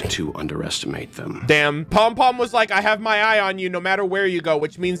ill-advised to underestimate them. Damn. Pom Pom was like, I have my eye on you no matter where you go,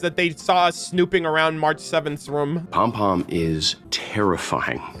 which means that they saw us snooping around March 7th's room. Pom Pom is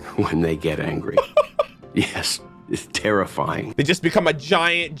terrifying when they get angry. Yes. It's terrifying. They just become a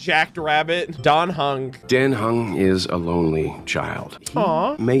giant jacked rabbit. Dan Heng. Dan Heng is a lonely child.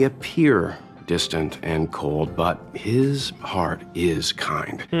 He may appear distant and cold, but his heart is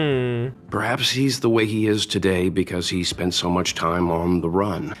kind. Perhaps he's the way he is today because he spent so much time on the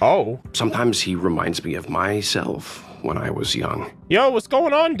run. Oh. Sometimes he reminds me of myself when I was young. Yo, what's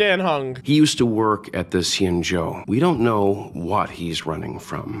going on, Dan Heng? He used to work at the Xianzhou. We don't know what he's running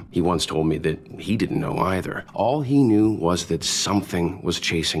from. He once told me that he didn't know either. All he knew was that something was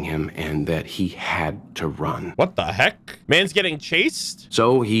chasing him and that he had to run. What the heck? Man's getting chased?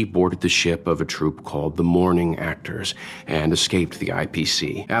 So he boarded the ship of a troupe called the Morning Actors and escaped the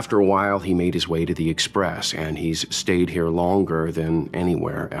IPC. After a while, he made his way to the Express, and he's stayed here longer than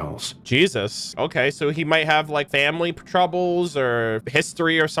anywhere else. Jesus. Okay, so he might have like family troubles or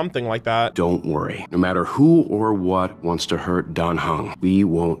history or something like that. Don't worry. No matter who or what wants to hurt Dan Heng, we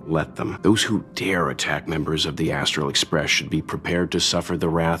won't let them. Those who dare attack members of the Astral Express should be prepared to suffer the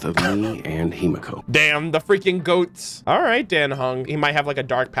wrath of me and Himiko. Damn, the freaking goats. All right, Dan Heng. He might have like a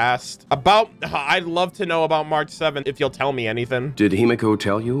dark past. I'd love to know about March 7th if you'll tell me anything. Did Himiko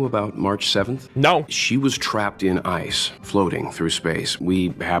tell you about March 7th? No. She was trapped in ice, floating through space. We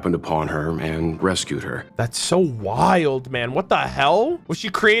happened upon her and rescued her. That's so wild, man. What the hell? Was she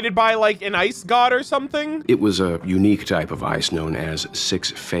created by like an ice god or something? It was a unique type of ice known as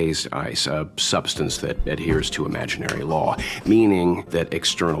six-phased ice, a substance that adheres to imaginary law, meaning that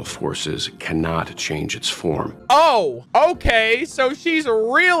external forces cannot change its form. Oh, okay. So she's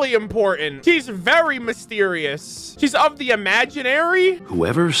really important. She's very mysterious. She's of the imaginary?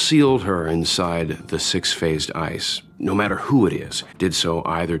 Whoever sealed her inside the six-phased ice, no matter who it is, did so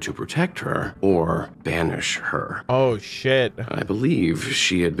either to protect her or banish her. Oh, shit. I believe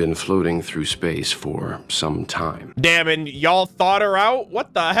she had been floating through space for some time. Damn, and y'all thought her out?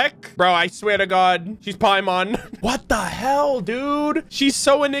 What the heck? Bro, I swear to God, she's Paimon. What the hell, dude? She's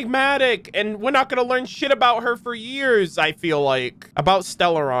so enigmatic, and we're not gonna learn shit about her for years, I feel like. About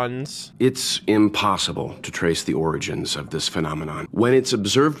Stellarons. It's impossible to trace the origins of this phenomenon. When it's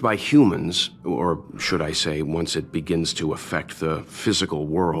observed by humans, or should I say, once it begins to affect the physical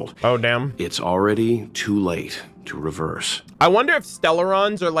world. Oh, damn. It's already too late to reverse. I wonder if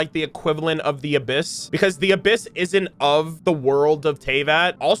Stellarons are like the equivalent of the Abyss, because the Abyss isn't of the world of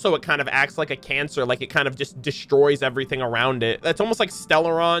Teyvat. Also, it kind of acts like a cancer, like it kind of just destroys everything around it. That's almost like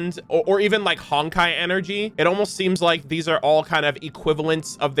Stellarons, or even like Honkai energy. It almost seems like these are all kind of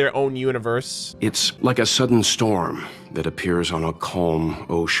equivalents of their own universe. It's like a sudden storm that appears on a calm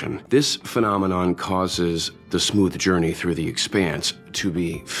ocean. This phenomenon causes the smooth journey through the expanse to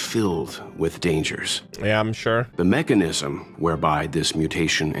be filled with dangers. Yeah, I'm sure. The mechanism whereby this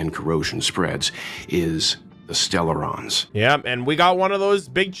mutation and corrosion spreads is the Stellarons. Yeah, and we got one of those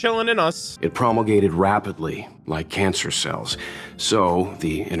big chillin' in us. It promulgated rapidly, like cancer cells. So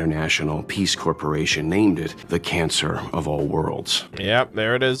the International Peace Corporation named it the Cancer of All Worlds. Yep,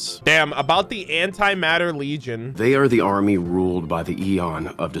 there it is. Damn, about the Antimatter Legion. They are the army ruled by the Eon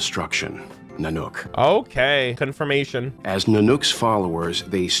of Destruction, Nanook. Okay, confirmation. As Nanook's followers,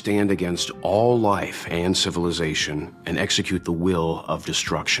 they stand against all life and civilization and execute the will of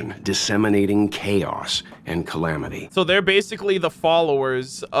destruction, disseminating chaos and calamity. So they're basically the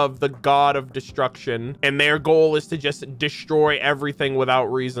followers of the god of destruction, and their goal is to just destroy everything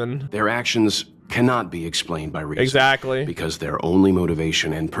without reason. Their actions cannot be explained by reason. Exactly. Because their only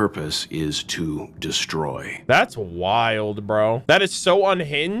motivation and purpose is to destroy. That's wild, bro. That is so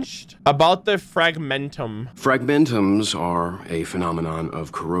unhinged. About the fragmentum. Fragmentums are a phenomenon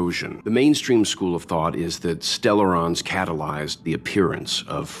of corrosion. The mainstream school of thought is that stellarons catalyzed the appearance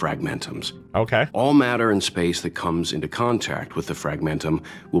of fragmentums. Okay. All matter and space that comes into contact with the fragmentum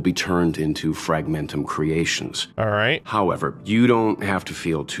will be turned into fragmentum creations. All right. However, you don't have to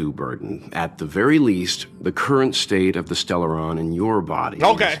feel too burdened. At the very least, the current state of the stellaron in your body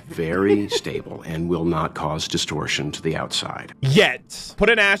is very stable and will not cause distortion to the outside. Yet. Put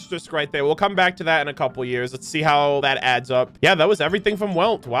an asterisk right there. We'll come back to that in a couple years. Let's see how that adds up. Yeah, that was everything from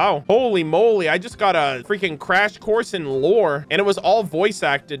Welt. Wow. Holy moly. I just got a freaking crash course in lore. And it was all voice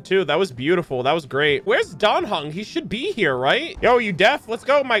acted too. That was beautiful. That was great. Where's Don Hung? He should be here, right? Yo, you deaf? Let's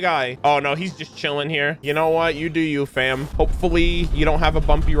go, my guy. Oh, no, he's just chilling here. You know what? You do you, fam. Hopefully, you don't have a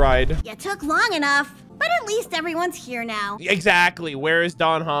bumpy ride. You took long enough, but at least everyone's here now. Exactly. Where is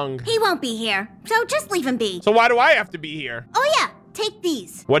Don Hung? He won't be here, so just leave him be. So why do I have to be here? Oh yeah, take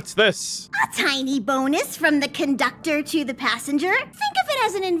these. What's this? A tiny bonus from the conductor to the passenger. Think of it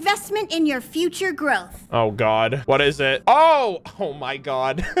as an investment in your future growth. Oh, God. What is it? Oh my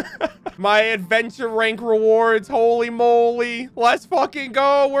God. My adventure rank rewards. Holy moly. Let's fucking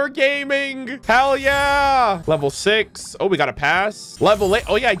go. We're gaming. Hell yeah. Level 6. Oh, we got a pass. Level 8.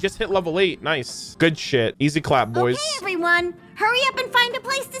 Oh, yeah, I just hit level 8. Nice. Good shit. Easy clap, boys. Okay, everyone. Hurry up and find a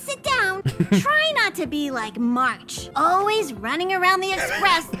place to sit down. Try not to be like March, always running around the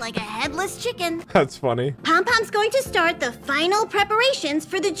express like a headless chicken. That's funny. Pom-Pom's going to start the final preparations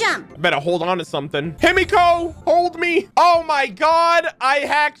for the jump. Better hold on to something. Himiko, hold me. Oh my God. I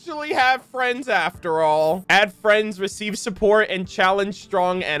actually have friends after all. Add friends, receive support, and challenge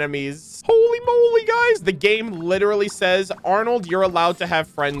strong enemies. Holy moly, guys. The game literally says, Arnold, you're allowed to have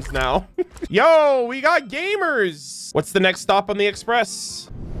friends now. Yo, we got gamers. What's the next stop on the express?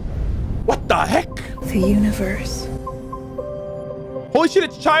 What the heck? The universe. Holy shit,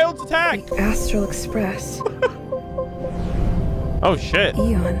 it's Child's Attack. The Astral Express. Oh shit.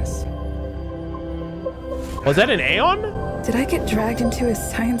 Eons. Was that an Aeon? Did I get dragged into a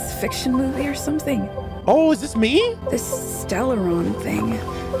science fiction movie or something? Oh, is this me? This Stellaron thing.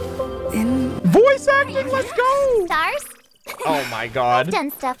 In Voice acting, let's go. Stars? Oh my God. I've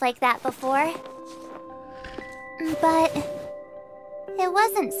done stuff like that before. But it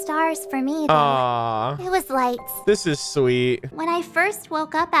wasn't stars for me, though. Aww. It was lights. This is sweet. When I first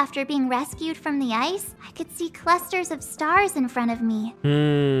woke up after being rescued from the ice, I could see clusters of stars in front of me.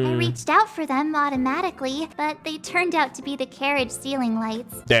 I reached out for them automatically, but they turned out to be the carriage ceiling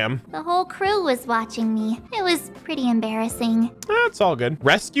lights. Damn. The whole crew was watching me. It was pretty embarrassing. That's all good.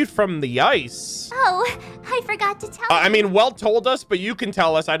 Rescued from the ice. Oh, I forgot to tell you. I mean, Welt told us, but you can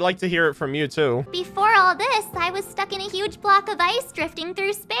tell us. I'd like to hear it from you, too. Before all this, I was stuck in a huge block of ice drifting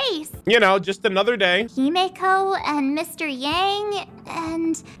through space. You know, just another day. Himeko and Mr. Yang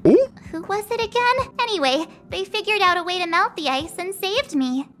and... Ooh. Who was it again? Anyway, they figured out a way to melt the ice and saved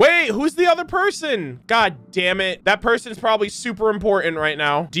me. Wait, who's the other person? God damn it. That person's probably super important right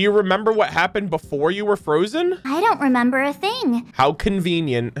now. Do you remember what happened before you were frozen? I don't remember a thing. How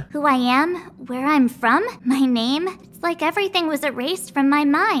convenient. Who I am, where I'm from, my name. It's like everything was erased from my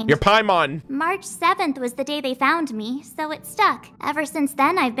mind. Your Paimon. March 7th was the day they found me, so it stuck. Ever since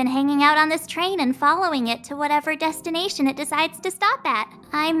then, I've been hanging out on this train and following it to whatever destination it decides to stop at.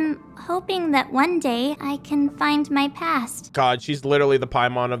 I'm hoping that one day I can find my past. God, she's literally the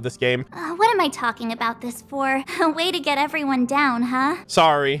Paimon of this game. What am I talking about this for? A way to get everyone down, huh?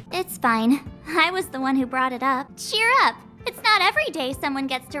 Sorry. It's fine. I was the one who brought it up. Cheer up. It's not every day someone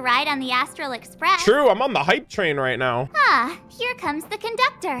gets to ride on the Astral Express. True, I'm on the hype train right now. Ah, here comes the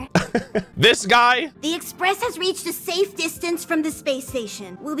conductor. This guy? The Express has reached a safe distance from the space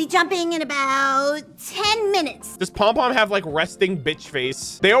station. We'll be jumping in about 10 minutes. Does Pom-Pom have like resting bitch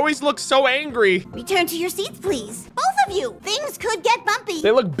face? They always look so angry. Return to your seats, please. Both of you. Things could get bumpy.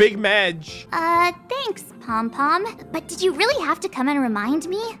 They look big madge. Thanks, Pom-Pom. But did you really have to come and remind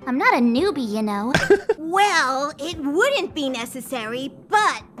me? I'm not a newbie, you know. Well, it wouldn't be necessary,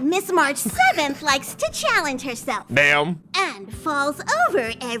 but Miss March 7th likes to challenge herself. Damn. And falls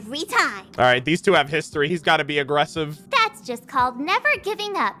over every time. All right, these two have history. He's got to be aggressive. That's just called never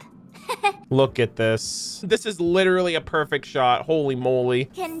giving up. Look at this. This is literally a perfect shot. Holy moly.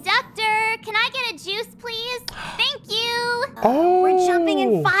 Conductor, can I get a juice, please? Thank you. Oh. We're jumping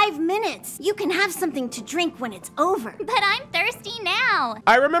in 5 minutes. You can have something to drink when it's over. But I'm thirsty now.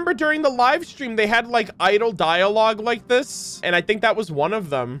 I remember during the live stream, they had like idle dialogue like this. And I think that was one of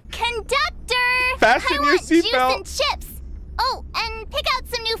them. Conductor! Fasten I your want juice seatbelt. and chips. Oh, and Pick out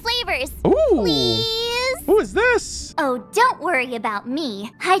some new flavors. Ooh. Please? Who is this? Oh, don't worry about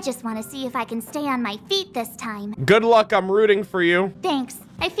me. I just want to see if I can stay on my feet this time. Good luck, I'm rooting for you. Thanks.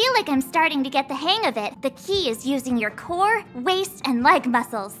 I feel like I'm starting to get the hang of it. The key is using your core, waist, and leg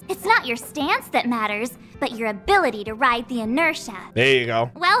muscles. It's not your stance that matters, but your ability to ride the inertia. There you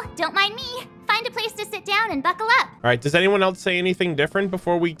go. Well, don't mind me. Find a place to sit down and buckle up. All right, does anyone else say anything different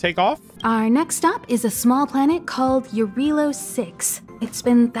before we take off? Our next stop is a small planet called Eurelos-6. It's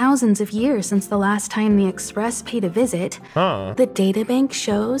been thousands of years since the last time the Express paid a visit. Huh. The databank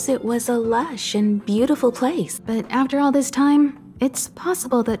shows it was a lush and beautiful place, but after all this time, it's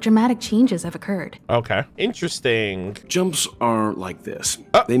possible that dramatic changes have occurred. Okay. Interesting. Jumps are like this.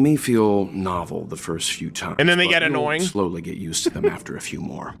 They may feel novel the first few times, And then they but get you'll annoying. slowly get used to them after a few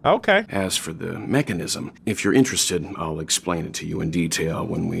more. Okay. As for the mechanism, if you're interested, I'll explain it to you in detail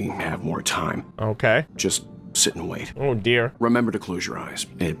when we have more time. Okay. Just sit and wait. Oh, dear. Remember to close your eyes.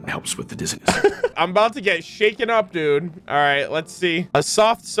 It helps with the dizziness. I'm about to get shaken up, dude. All right, let's see. A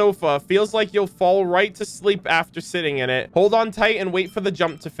soft sofa feels like you'll fall right to sleep after sitting in it. Hold on tight and wait for the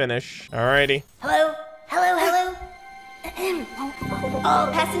jump to finish. Alrighty. Hello? Hello, hello? All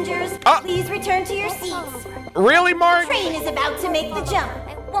passengers, please return to your seats. Really, Mark? Train is about to make the jump.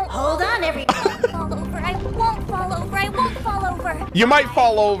 Hold on, everybody. Fall over. I won't fall over. I won't fall over. You might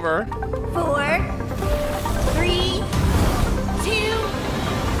fall over. 4, 3, 2,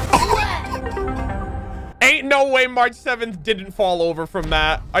 1. Ain't no way March 7th didn't fall over from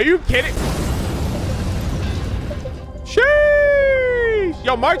that. Are you kidding? Sheesh.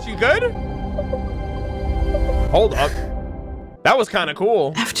 Yo, March, you good? Hold up. That was kind of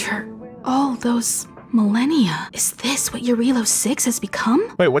cool. After all those millennia, is this what Eurelos-6 has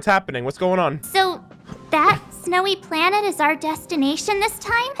become? Wait, what's happening? What's going on? So, that snowy planet is our destination this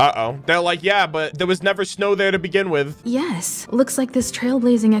time? Uh-oh. They're like, yeah, but there was never snow there to begin with. Yes, looks like this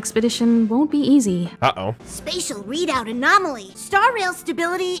trailblazing expedition won't be easy. Uh-oh. Spatial readout anomaly. Star rail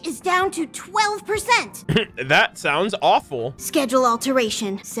stability is down to 12%. That sounds awful. Schedule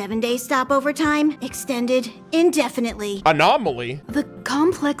alteration. 7-day stopover time extended indefinitely. Anomaly. The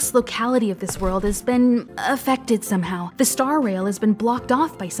complex locality of this world has been affected somehow. The star rail has been blocked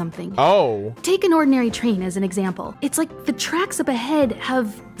off by something. Oh. Take an ordinary train as an example. It's like the tracks up ahead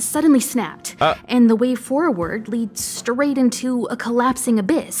have suddenly snapped, and the way forward leads straight into a collapsing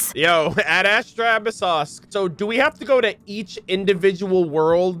abyss. Yo, at Astrabisos. So do we have to go to each individual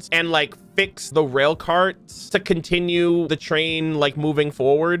world and like fix the rail carts to continue the train like moving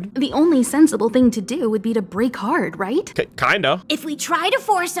forward? The only sensible thing to do would be to brake hard, right? Kinda. If we try to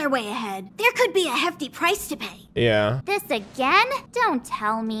force our way ahead, there could be a hefty price to pay. Yeah. This again? Don't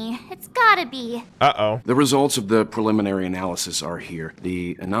tell me. It's gotta be. Uh-oh. The results of the preliminary analysis are here.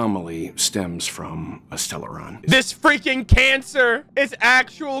 The anomaly stems from a stellaron. This freaking cancer! It's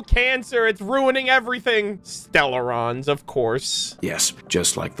actual cancer! It's ruining everything! Stellarons, of course. Yes,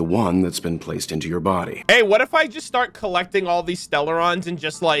 just like the one that's been placed into your body. Hey, what if I just start collecting all these Stellarons and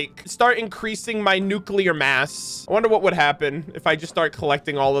just like start increasing my nuclear mass? I wonder what would happen if I just start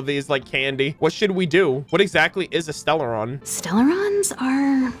collecting all of these like candy. What should we do? What exactly is a Stellaron? Stellarons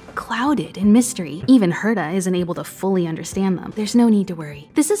are clouded in mystery. Even Herta isn't able to fully understand them. There's no need to worry.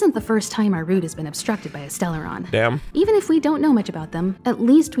 This isn't the first time our route has been obstructed by a Stellaron. Damn. Even if we don't know much about them, at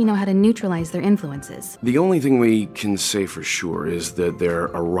least we know how to neutralize their influences. The only thing we can say for sure is that their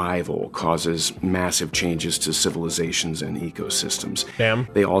arrival causes massive changes to civilizations and ecosystems. Damn.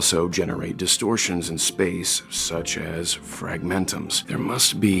 They also generate distortions in space, such as fragmentums. There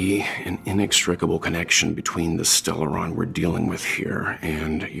must be an inextricable connection between the Stellaron we're dealing with here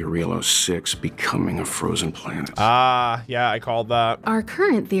and Eurelos-6 becoming a frozen planet. Ah, yeah, I called that. Our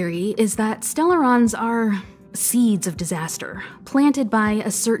current theory is that Stellarons are seeds of disaster, planted by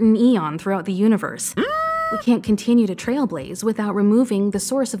a certain eon throughout the universe. We can't continue to trailblaze without removing the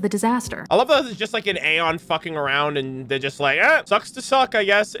source of the disaster. I love that it's just like an Aeon fucking around and they're just like, sucks to suck, I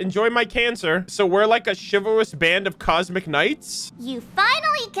guess. Enjoy my cancer. So we're like a chivalrous band of cosmic knights? You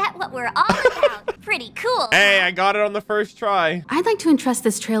finally get what we're all about. Pretty cool. Hey, I got it on the first try. I'd like to entrust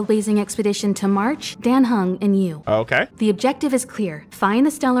this trailblazing expedition to March, Dan Hung, and you. Okay. The objective is clear. Find the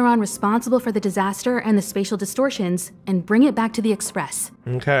Stellaron responsible for the disaster and the spatial distortions, and bring it back to the Express.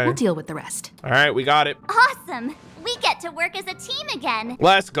 Okay. We'll deal with the rest. All right, we got it. Awesome. We get to work as a team again.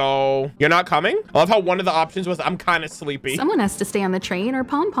 Let's go. You're not coming? I love how one of the options was I'm kind of sleepy. Someone has to stay on the train or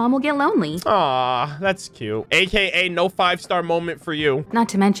Pom Pom will get lonely. Aw, that's cute. AKA no 5-star moment for you. Not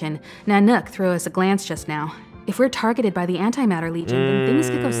to mention, Nanook threw us a glance just now. If we're targeted by the Antimatter Legion, then things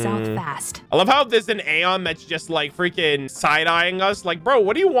could go south fast. I love how there's an Aeon that's just like freaking side-eyeing us. Like, bro,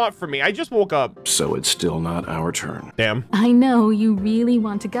 what do you want from me? I just woke up. So it's still not our turn. Damn. I know you really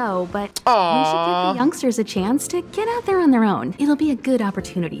want to go, but we should give Aww. the youngsters a chance to get out there on their own. It'll be a good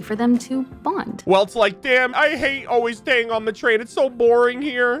opportunity for them to bond. Well, it's like, damn, I hate always staying on the train. It's so boring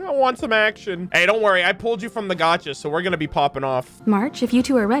here. I want some action. Hey, don't worry. I pulled you from the gotcha, so we're gonna be popping off. March, if you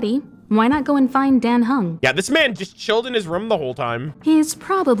two are ready, why not go and find Dan Hung? Yeah, this man just chilled in his room the whole time. He's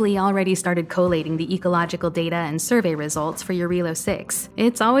probably already started collating the ecological data and survey results for your Relo 6.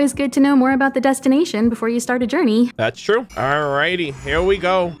 It's always good to know more about the destination before you start a journey. That's true. Alrighty, here we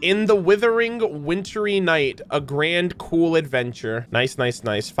go. In the withering wintry night, a grand cool adventure. Nice, nice,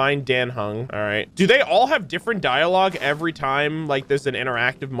 nice. Find Dan Hung. All right. Do they all have different dialogue every time like there's an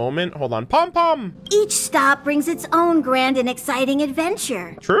interactive moment? Hold on. Pom Pom. Each stop brings its own grand and exciting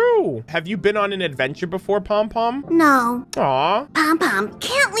adventure. True. Have you been on an adventure before, Pom Pom? No, Aw. Pom Pom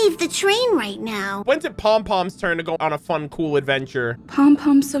can't leave the train right now. When's it Pom Pom's turn to go on a fun, cool adventure? Pom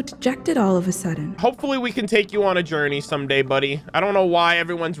Pom's so dejected all of a sudden. Hopefully we can take you on a journey someday, buddy. I don't know why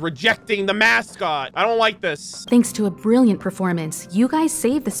everyone's rejecting the mascot. I don't like this. Thanks to a brilliant performance, you guys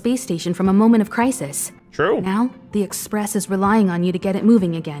saved the space station from a moment of crisis. True. Now, the Express is relying on you to get it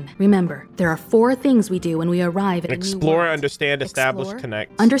moving again. Remember, there are 4 things we do when we arrive at a new Explore, world. understand, establish, Explore,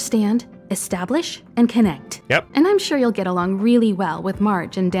 connect. Understand, establish, and connect. Yep. And I'm sure you'll get along really well with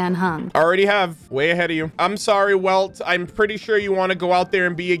March and Dan Hung. Already have. Way ahead of you. I'm sorry, Welt. I'm pretty sure you want to go out there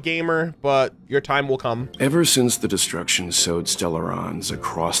and be a gamer, but your time will come. Ever since the destruction sowed Stellarons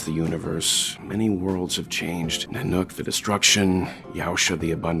across the universe, many worlds have changed. Nanook, the destruction, Yausha,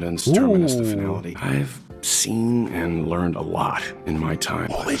 the abundance, Terminus, the finality. I've seen and learned a lot in my time.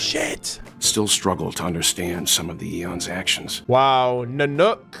 Holy shit. Still struggle to understand some of the Eon's actions. Wow.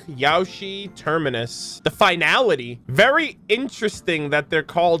 Nanook, Yaoshi, Terminus. The finality. Very interesting that they're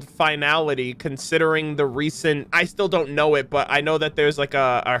called finality, considering the recent... I still don't know it, but I know that there's like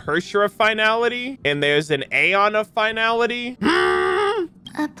a Herta of finality, and there's an Aeon of finality.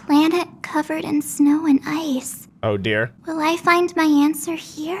 A planet covered in snow and ice. Oh dear. Will I find my answer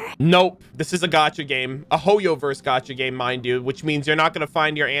here? Nope. This is a gacha game. A Hoyoverse gacha game, mind you, which means you're not going to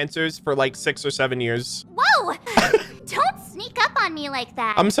find your answers for like 6 or 7 years. Whoa! Don't sneak up on me like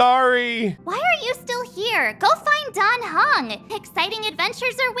that. I'm sorry. Why are you still here? Go find Dan Hung. Exciting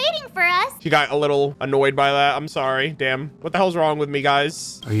adventures are waiting for us. She got a little annoyed by that. I'm sorry. Damn. What the hell's wrong with me,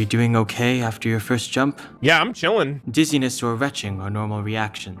 guys? Are you doing okay after your first jump? Yeah, I'm chilling. Dizziness or retching are normal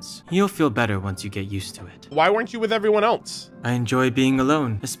reactions. You'll feel better once you get used to it. Why weren't you with everyone else? I enjoy being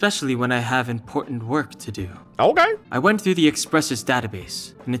alone, especially when I have important work to do. Okay. I went through the Express's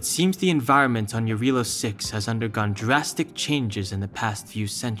database, and it seems the environment on Eurilo 6 has undergone drastic changes in the past few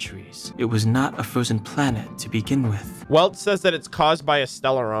centuries. It was not a frozen planet to begin with. Welt says that it's caused by a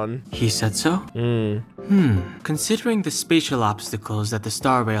Stellaron. He said so? Considering the spatial obstacles that the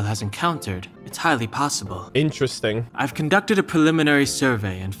Star Rail has encountered, it's highly possible. Interesting. I've conducted a preliminary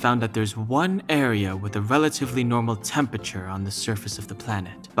survey and found that there's one area with a relatively normal temperature on the surface of the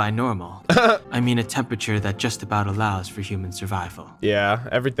planet. By normal, I mean a temperature that just about allows for human survival. Yeah,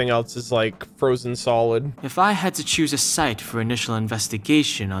 everything else is like frozen solid. If I had to choose a site for initial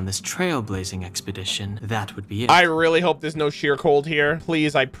investigation on this trailblazing expedition, that would be it. I really hope there's no sheer cold here.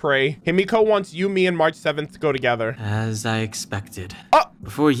 Please, I pray. Himiko wants you, me, and March 7th to go together. As I expected. Oh!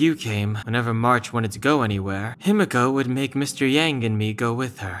 Before you came, whenever March wanted to go anywhere, Himiko would make Mr. Yang and me go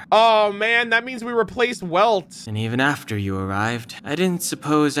with her. Oh man, that means we replaced Welt. And even after you arrived, I didn't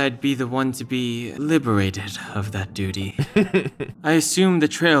suppose I'd be the one to be liberated of that duty. I assume the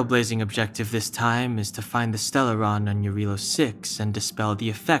trailblazing objective this time is to find the Stellaron on Eurilo 6 and dispel the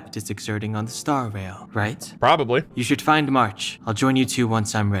effect it's exerting on the Star Rail, right? Probably. You should find March. I'll join you two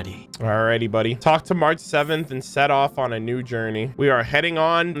once I'm ready. Alrighty, buddy. Talk to March 7th and set off on a new journey. We are heading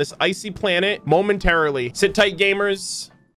on this icy planet momentarily. Sit tight, gamers.